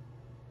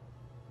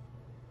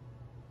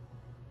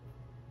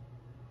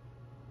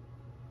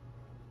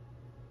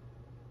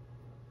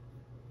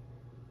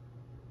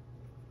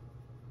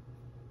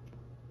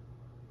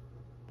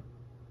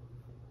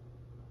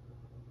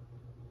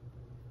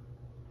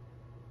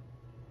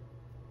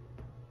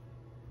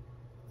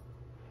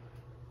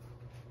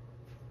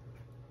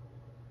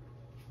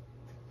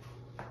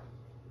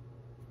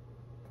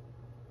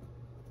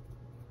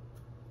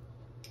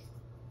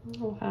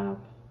 We'll have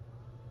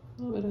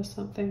a little bit of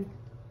something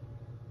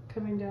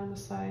coming down the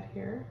side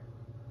here.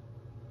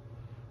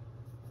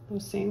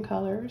 Those same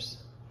colors.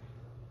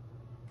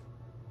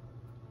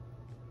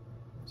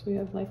 So we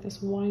have like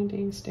this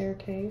winding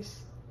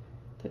staircase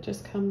that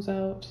just comes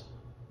out.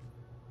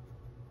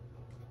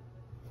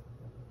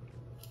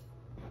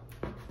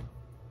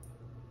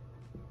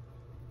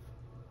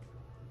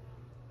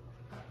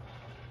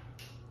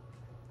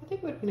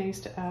 think it would be nice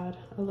to add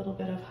a little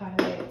bit of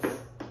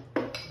highlights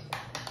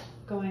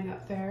going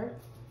up there.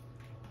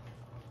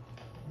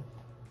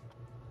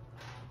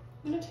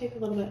 I'm going to take a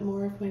little bit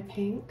more of my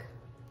pink,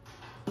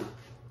 a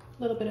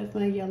little bit of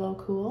my yellow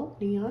cool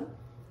neon.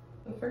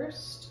 The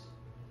first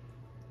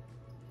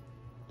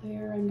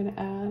layer I'm going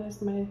to add is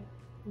my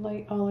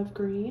light olive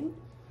green.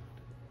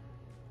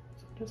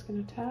 So I'm just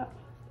going to tap.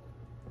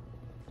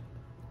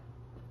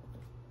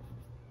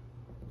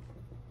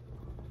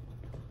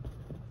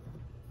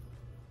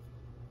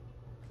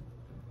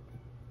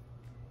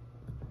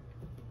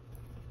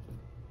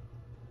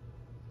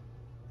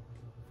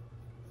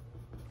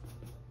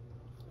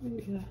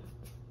 Maybe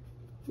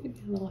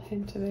a little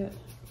hint of it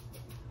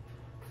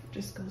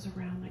just goes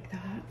around like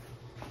that.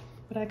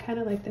 But I kind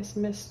of like this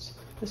mist,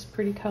 this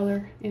pretty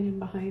color in and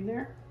behind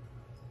there.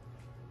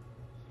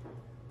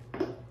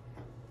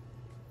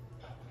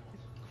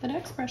 The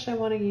next brush I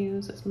want to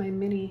use is my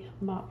mini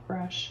mop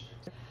brush,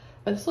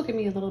 but this will give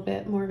me a little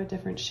bit more of a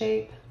different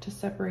shape to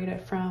separate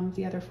it from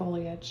the other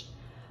foliage.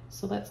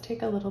 So let's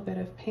take a little bit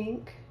of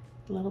pink,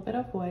 a little bit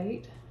of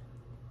white.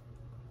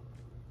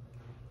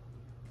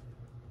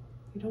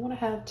 You don't want to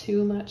have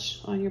too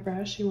much on your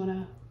brush. You want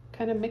to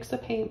kind of mix the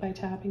paint by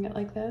tapping it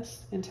like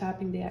this and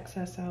tapping the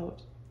excess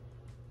out.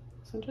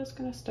 So I'm just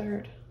going to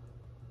start,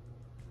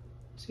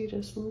 see,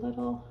 just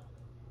little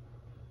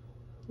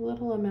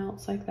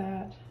amounts like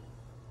that.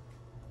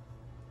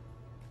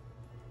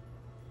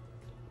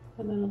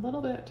 And then a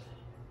little bit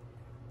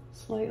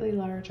slightly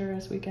larger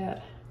as we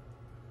get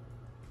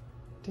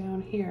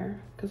down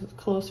here because it's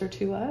closer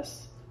to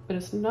us, but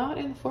it's not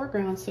in the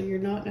foreground, so you're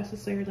not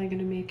necessarily going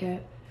to make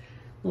it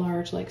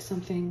large like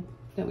something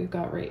that we've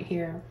got right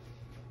here.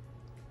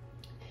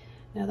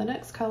 Now the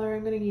next color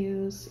I'm going to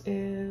use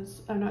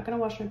is, I'm not going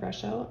to wash my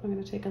brush out. I'm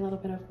going to take a little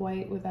bit of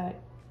white with that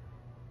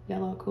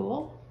yellow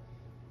cool.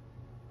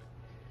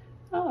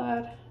 I'll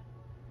add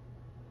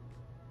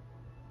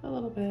a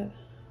little bit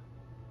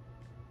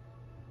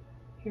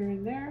here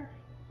and there.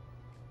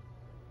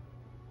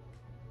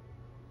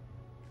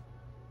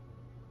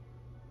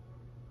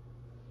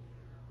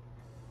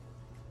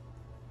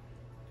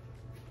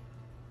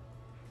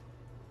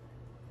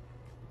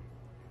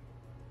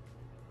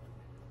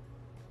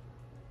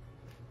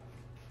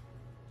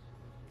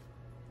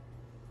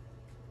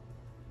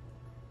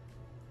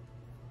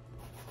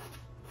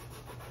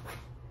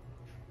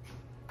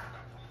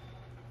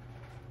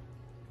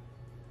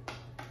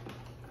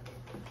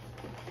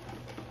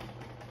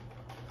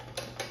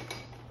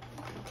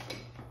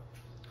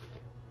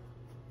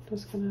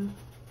 Just gonna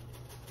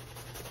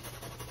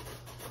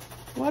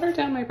water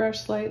down my brush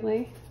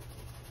slightly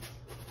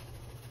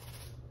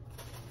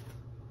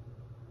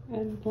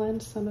and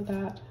blend some of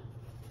that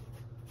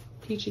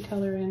peachy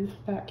color in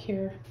back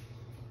here.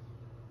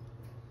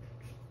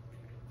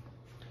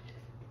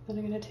 Then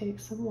I'm going to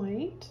take some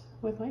white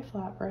with my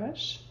flat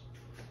brush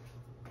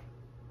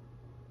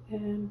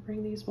and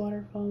bring these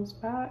waterfalls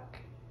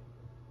back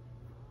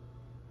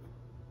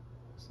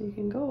so you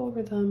can go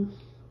over them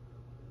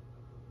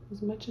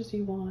as much as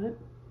you want.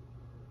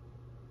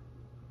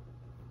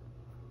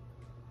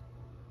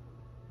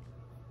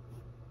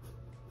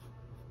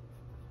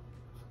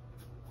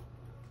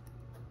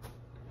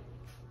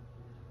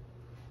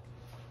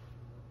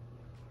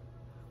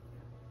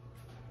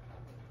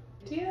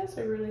 Ideas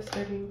are really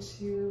starting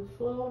to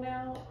flow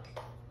now.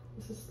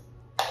 This is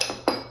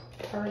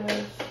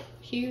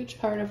huge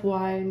part of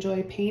why I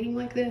enjoy painting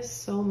like this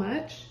so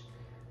much.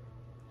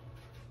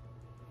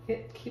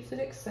 It keeps it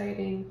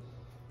exciting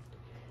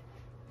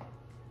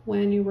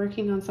when you're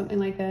working on something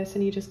like this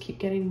and you just keep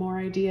getting more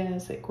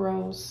ideas. It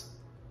grows.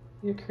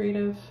 Your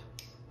creative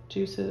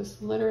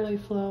juices literally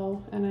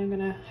flow, and I'm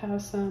gonna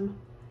have some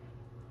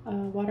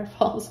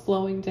waterfalls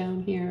flowing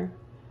down here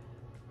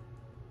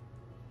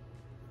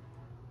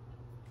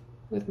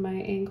with my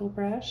angle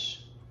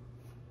brush,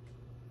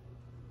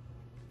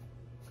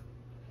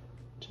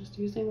 just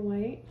using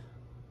white.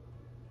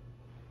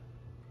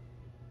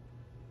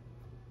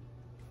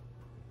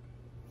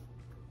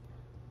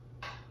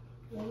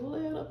 A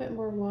little bit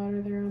more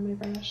water there on my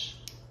brush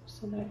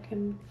so that it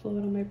can float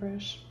on my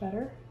brush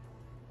better.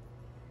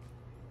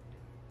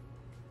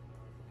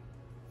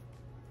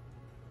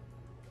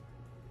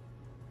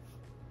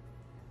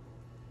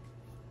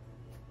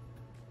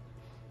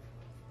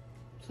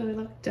 So they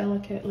look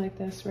delicate like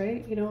this,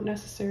 right? You don't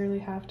necessarily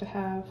have to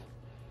have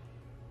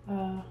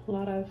a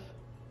lot of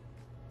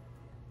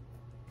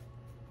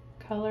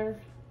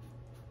color.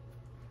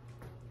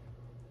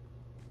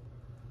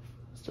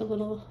 Just a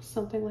little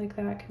something like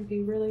that can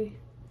be really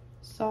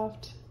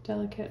soft,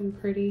 delicate, and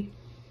pretty.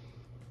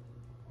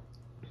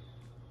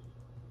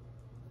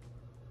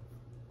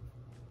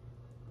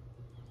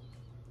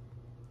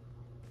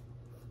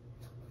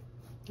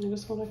 I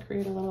just want to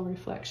create a little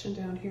reflection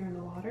down here in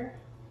the water.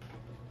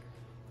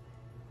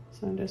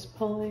 So I'm just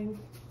pulling,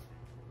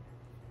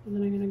 and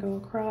then I'm going to go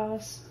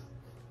across.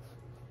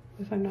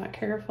 If I'm not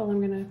careful,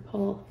 I'm going to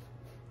pull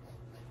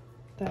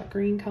that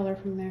green color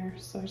from there.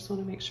 So I just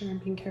want to make sure I'm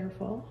being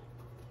careful.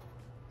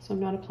 So I'm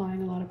not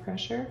applying a lot of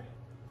pressure.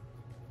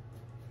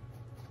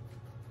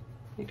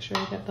 Make sure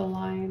I get the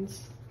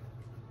lines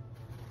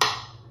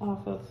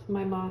off of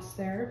my moss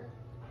there.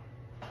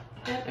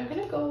 And I'm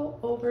gonna go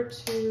over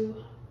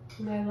to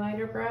my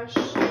liner brush.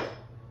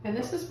 And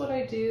this is what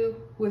I do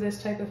with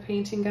this type of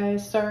painting,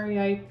 guys. Sorry,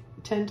 I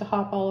tend to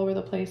hop all over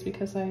the place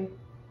because I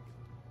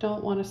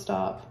don't want to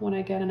stop when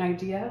I get an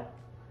idea.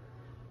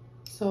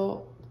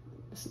 So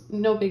it's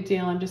no big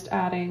deal, I'm just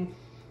adding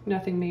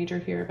nothing major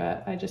here,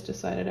 but I just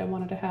decided I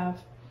wanted to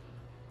have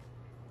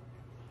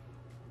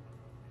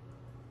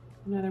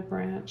another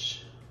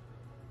branch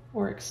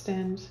or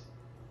extend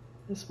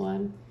this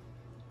one.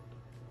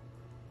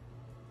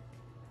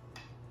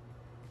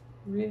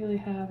 Really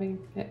having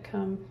it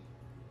come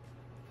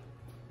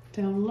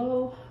down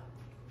low,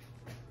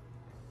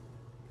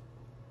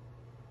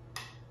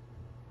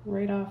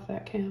 right off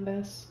that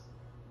canvas.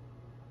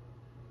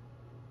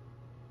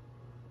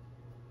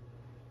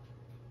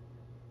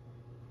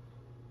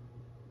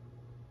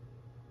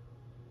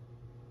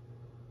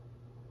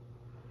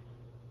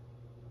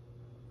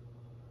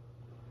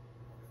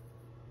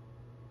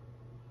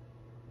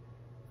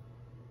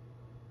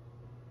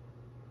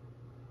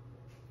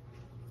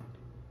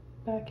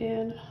 Back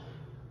in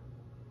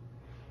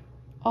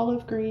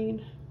olive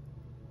green,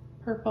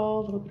 purple,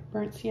 a little bit of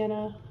burnt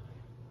sienna,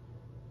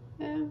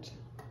 and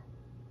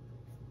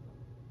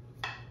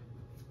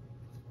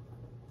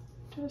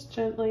just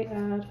gently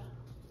add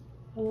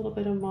a little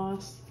bit of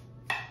moss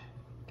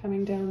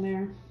coming down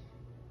there.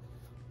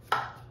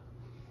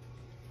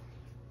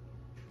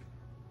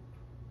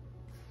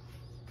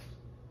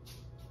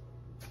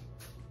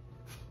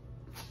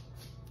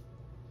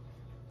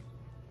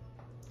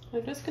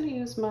 I'm just going to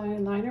use my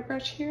liner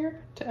brush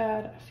here to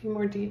add a few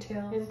more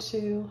details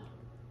into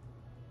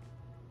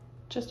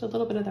just a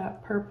little bit of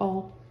that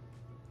purple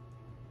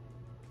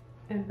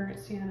and burnt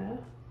sienna.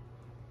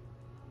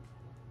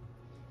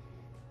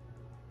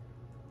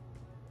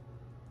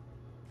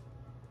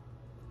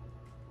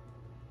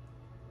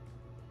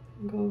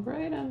 And go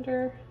right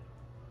under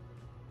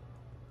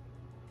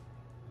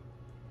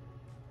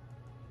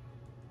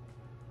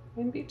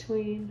in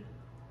between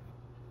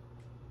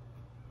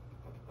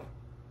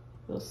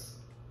those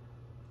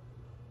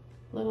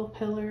little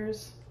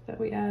pillars that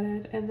we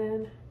added, and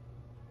then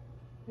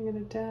I'm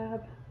going to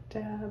dab,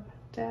 dab,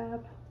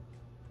 dab.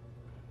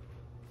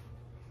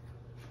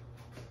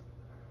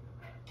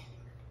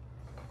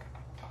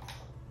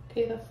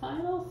 Okay, the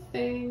final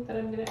thing that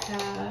I'm going to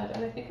add,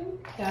 and I think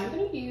I'm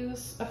going to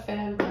use a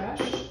fan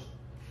brush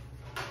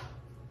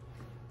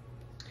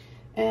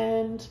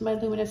and my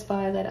luminous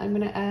violet. I'm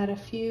going to add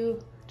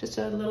just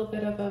a little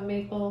bit of a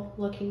maple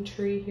looking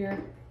tree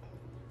here.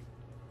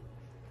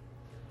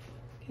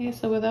 Okay,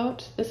 so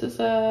this is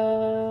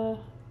a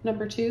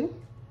number 2.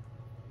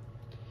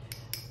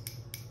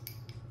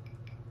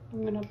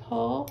 I'm gonna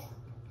pull,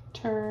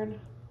 turn,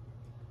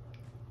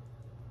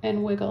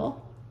 and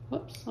wiggle.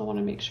 Whoops, I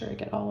wanna make sure I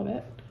get all of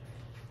it.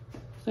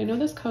 So I know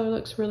this color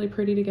looks really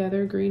pretty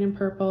together. Green and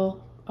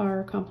purple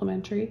are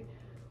complementary.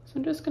 So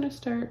I'm just gonna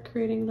start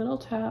creating little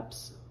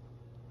taps.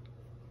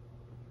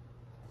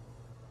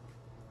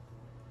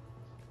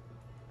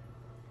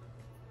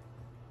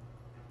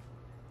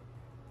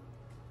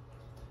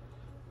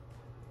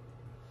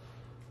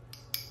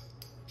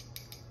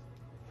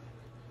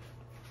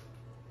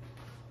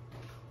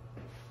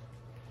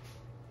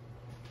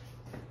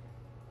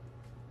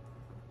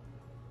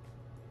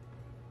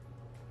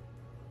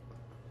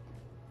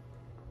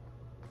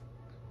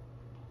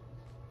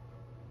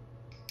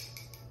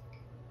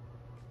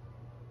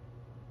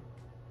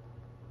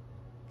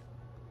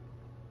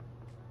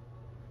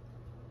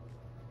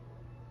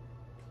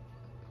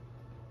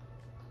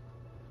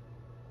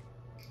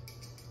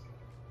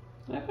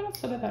 I've got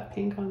some of that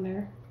pink on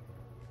there.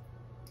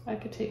 I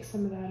could take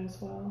some of that as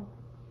well.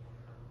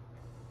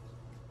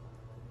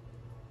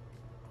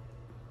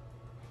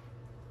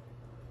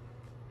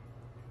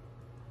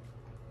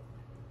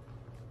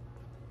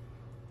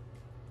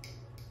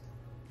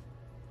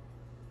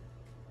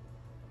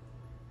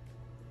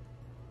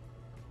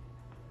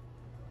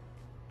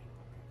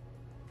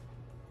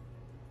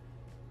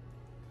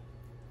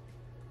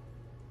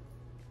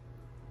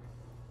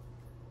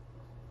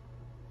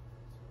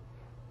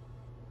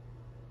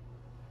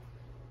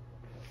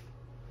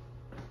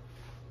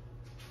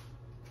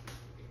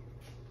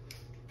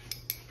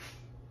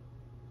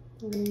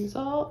 I'm going to use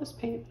all this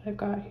paint that I've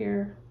got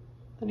here,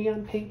 the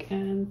neon pink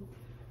and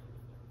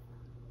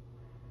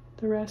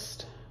the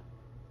rest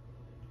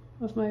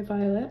of my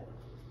violet.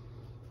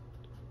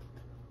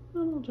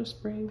 And I'll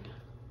just bring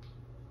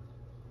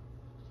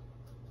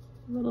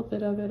a little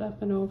bit of it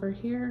up and over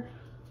here.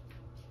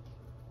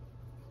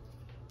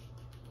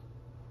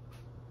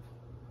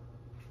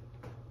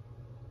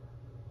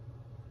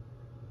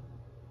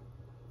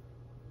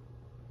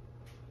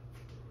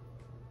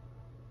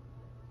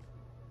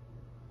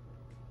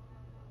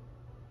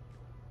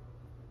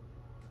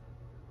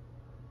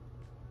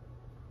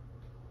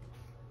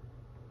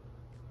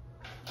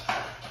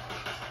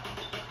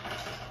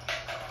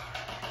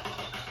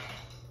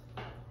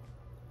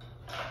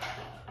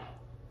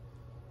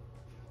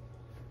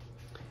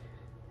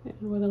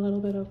 and with a little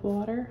bit of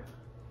water.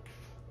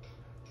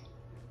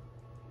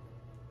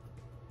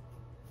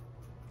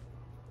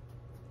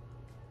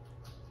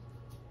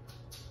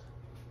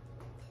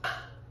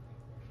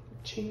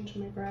 Change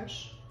my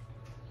brush.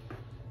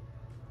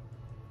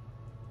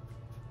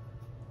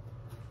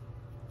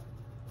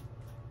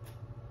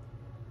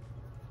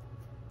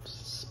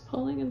 Just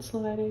pulling and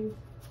sliding.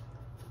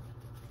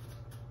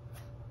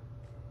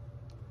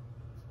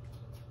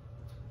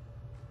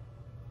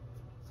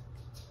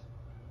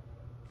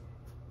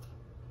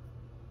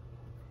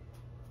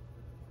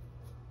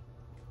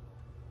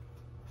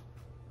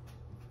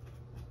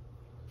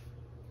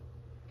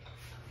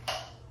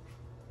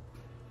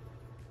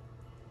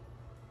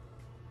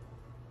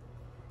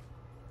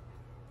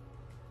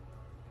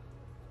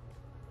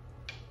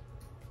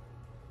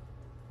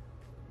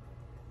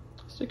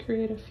 To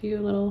create a few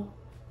little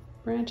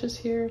branches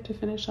here to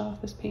finish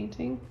off this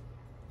painting.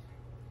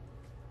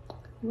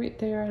 Right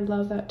there, I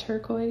love that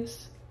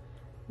turquoise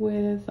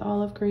with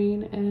olive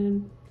green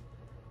and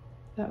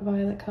that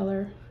violet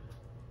color.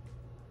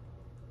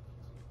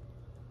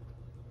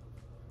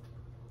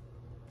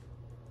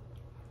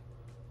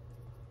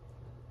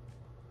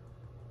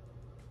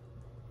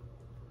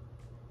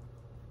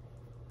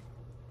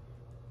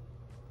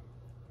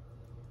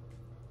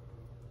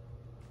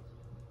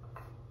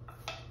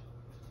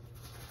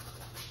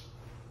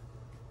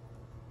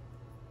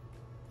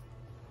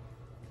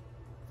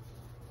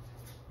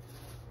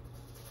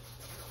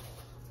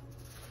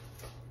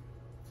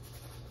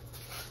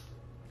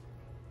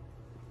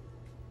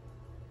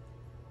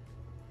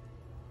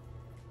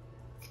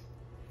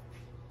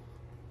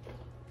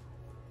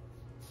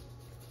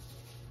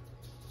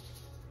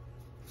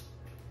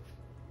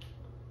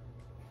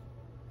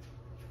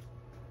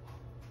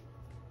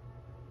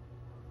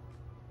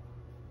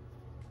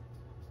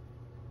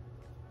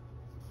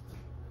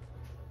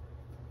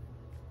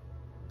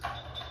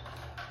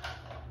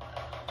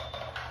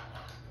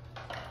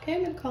 Okay,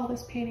 I'm going to call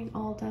this painting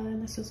all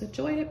done. This was a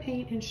joy to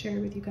paint and share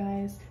with you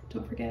guys.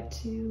 Don't forget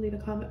to leave a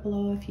comment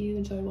below if you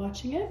enjoyed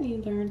watching it and you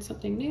learned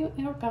something new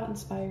or got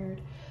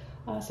inspired.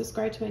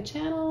 Subscribe to my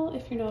channel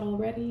if you're not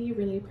already.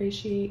 Really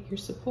appreciate your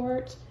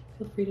support.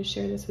 Feel free to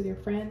share this with your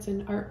friends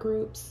and art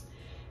groups.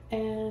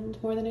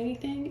 And more than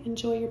anything,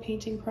 enjoy your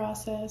painting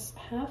process,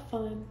 have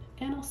fun,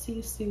 and I'll see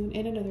you soon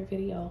in another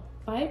video.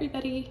 Bye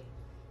everybody!